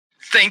 Brian.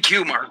 Thank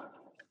you, Mark.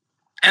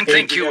 And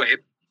thank you, Abe.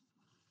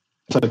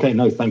 Okay,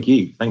 no, thank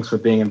you. Thanks for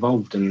being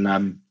involved,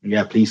 and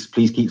please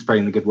keep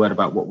spreading the good word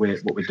about what we're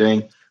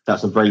doing.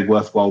 That's a very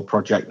worthwhile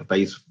project, the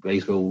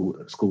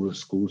Bayesville School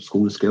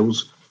of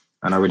Skills,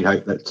 and I really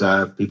hope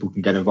that people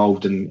can get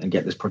involved and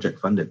get this project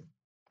funded.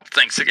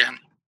 Thanks again.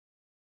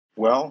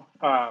 Well,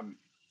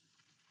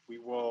 we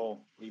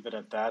will leave it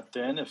at that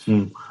then. If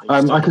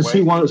I can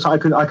see one, so I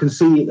can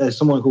see there's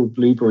someone called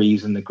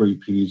Blueberries in the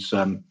group who's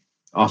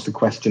asked a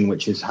question,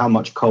 which is how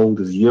much coal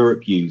does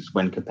Europe use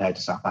when compared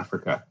to South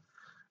Africa?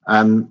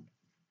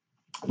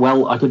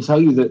 Well, I can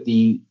tell you that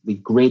the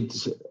grid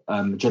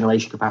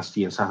generation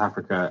capacity in South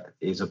Africa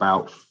is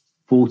about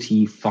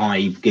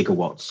 45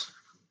 gigawatts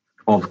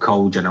of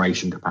coal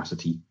generation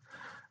capacity.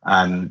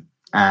 And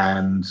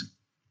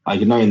I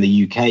know in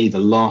the UK, the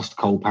last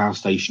coal power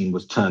station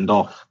was turned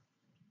off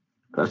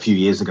a few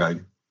years ago,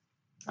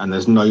 and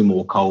there's no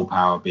more coal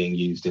power being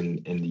used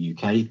in the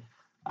UK.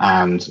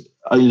 And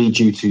only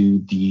due to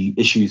the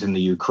issues in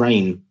the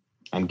Ukraine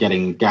and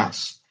getting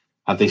gas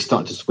have they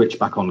started to switch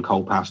back on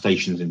coal power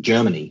stations in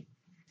Germany.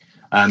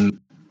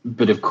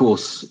 But of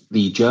course,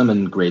 the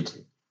German grid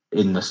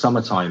in the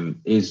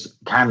summertime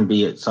can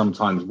be at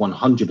sometimes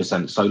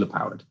 100% solar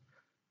powered.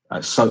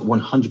 So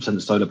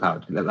 100% solar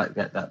powered. Let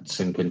that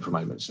sink in for a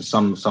moment. So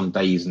some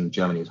days in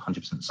Germany is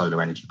 100%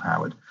 solar energy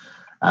powered.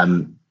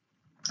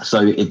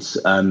 So it's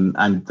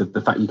and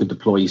the fact you could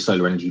deploy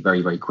solar energy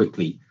very, very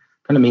quickly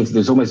kind of means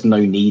there's almost no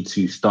need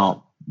to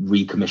start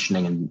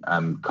recommissioning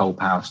and coal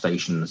power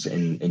stations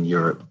in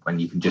Europe when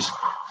you can just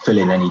fill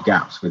in any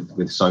gaps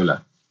with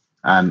solar.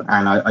 And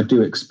I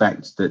do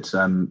expect that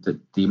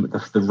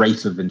the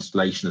rate of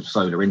installation of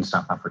solar in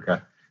South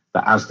Africa,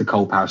 that as the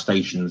coal power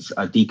stations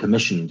are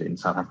decommissioned in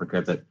South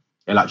Africa, that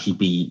it'll actually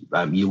be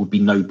there would be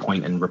no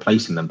point in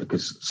replacing them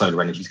because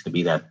solar energy is going to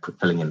be there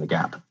filling in the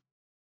gap.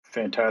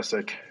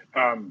 Fantastic.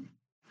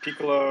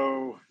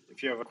 Piccolo,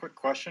 if you have a quick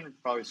question,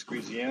 probably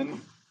squeeze you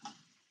in.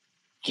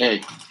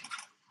 Hey.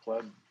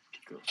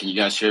 Can you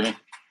guys hear me?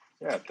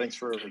 Yeah, thanks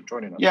for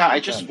joining us. Yeah, I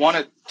just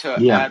wanted to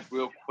add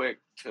real quick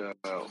to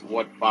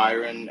what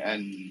Byron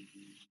and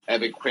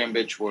Epic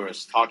Cambridge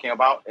was talking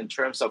about in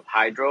terms of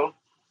hydro,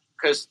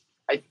 because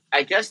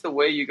I guess the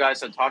way you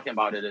guys are talking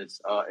about it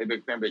is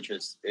Epic Cambridge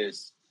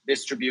is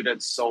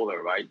distributed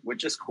solar, right?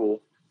 Which is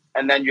cool.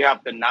 And then you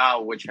have the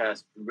Nile, which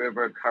has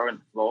river current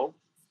flow.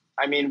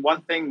 I mean,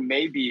 one thing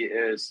maybe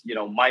is,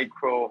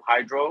 micro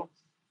hydro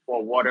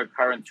for water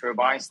current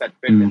turbines that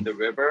fit in the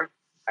river.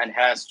 and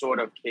has sort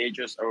of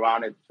cages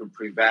around it to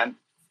prevent,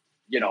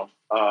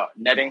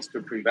 nettings to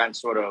prevent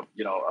sort of,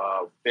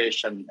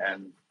 fish and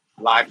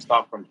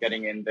livestock from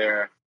getting in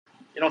there,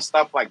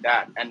 stuff like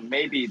that. And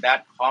maybe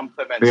that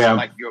complements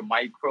like your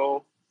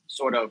micro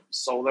sort of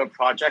solar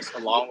projects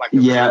along like,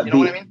 what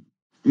I mean?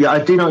 Yeah,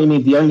 I do know what you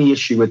mean. The only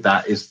issue with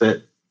that is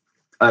that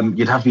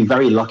you'd have to be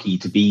very lucky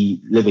to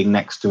be living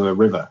next to a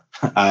river.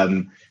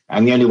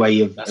 And the only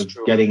way of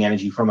getting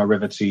energy from a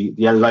river to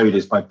the load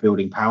is by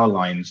building power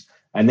lines.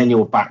 And then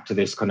you're back to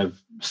this kind of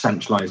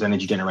centralized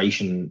energy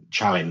generation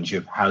challenge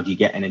of how do you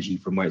get energy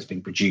from where it's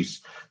being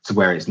produced to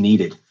where it's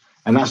needed.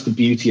 And that's the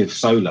beauty of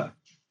solar,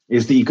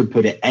 is that you could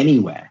put it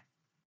anywhere.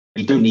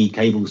 You don't need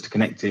cables to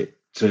connect it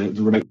to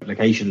the remote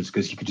locations,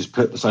 because you could just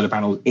put the solar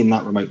panels in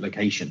that remote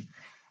location.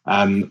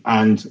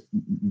 And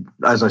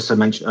as I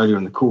mentioned earlier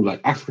in the call,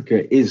 like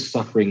Africa is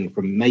suffering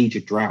from major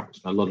droughts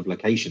in a lot of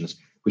locations,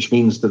 which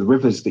means that the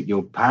rivers that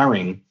you're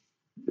powering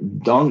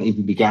don't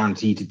even be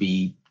guaranteed to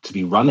be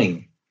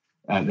running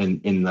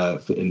in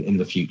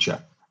the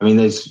future. I mean,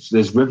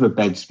 there's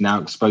riverbeds now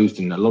exposed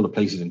in a lot of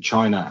places in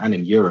China and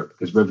in Europe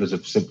because rivers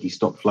have simply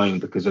stopped flowing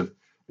because of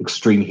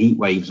extreme heat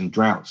waves and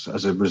droughts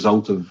as a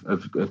result of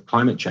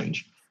climate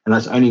change. And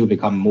that's only going to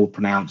become more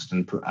pronounced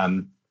and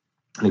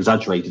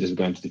exaggerated as we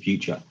go into the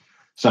future.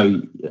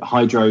 So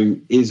hydro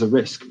is a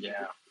risk.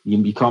 Yeah,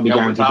 you can't be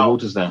guaranteed the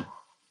water's there.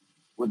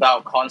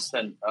 Without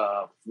constant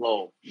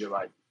flow, you're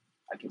right.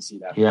 I can see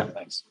that. Yeah.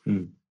 Thanks.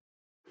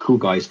 Cool,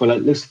 guys. Well,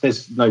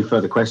 there's no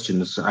further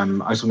questions. I just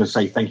want to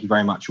say thank you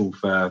very much all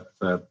for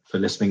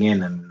listening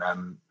in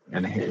and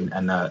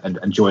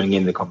joining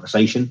in the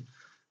conversation.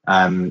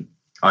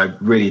 I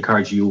really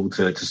encourage you all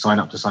to sign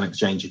up to Sun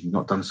Exchange if you've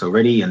not done so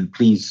already. And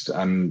please,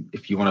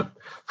 if you want to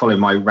follow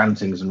my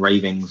rantings and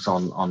ravings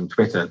on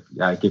Twitter,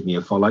 give me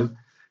a follow.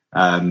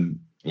 I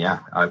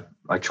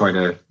try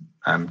to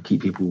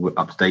keep people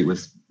up to date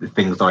with the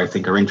things that I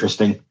think are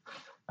interesting.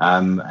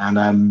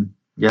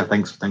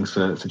 Thanks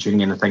for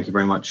tuning in, and thank you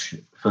very much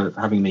for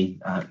having me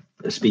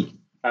speak.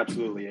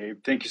 Absolutely,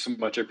 Abe. Thank you so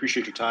much. I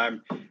appreciate your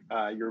time.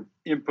 Your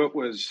input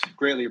was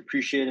greatly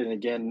appreciated. And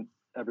again,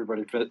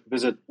 everybody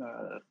visit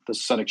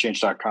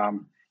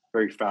thesunexchange.com.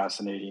 Very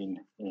fascinating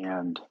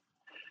and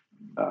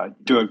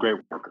doing great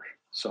work.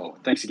 So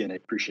thanks again. I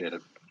appreciate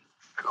it.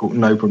 Cool.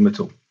 No problem at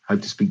all.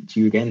 Hope to speak to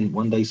you again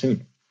one day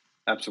soon.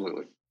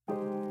 Absolutely.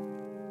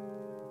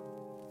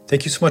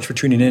 Thank you so much for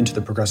tuning in to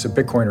The Progressive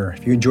Bitcoiner.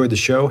 If you enjoyed the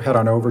show, head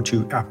on over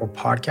to Apple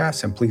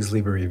Podcasts and please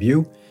leave a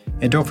review.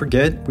 And don't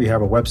forget, we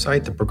have a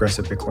website,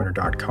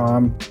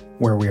 theprogressivebitcoiner.com,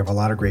 where we have a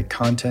lot of great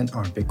content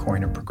on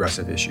Bitcoin and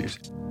progressive issues.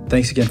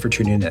 Thanks again for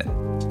tuning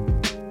in.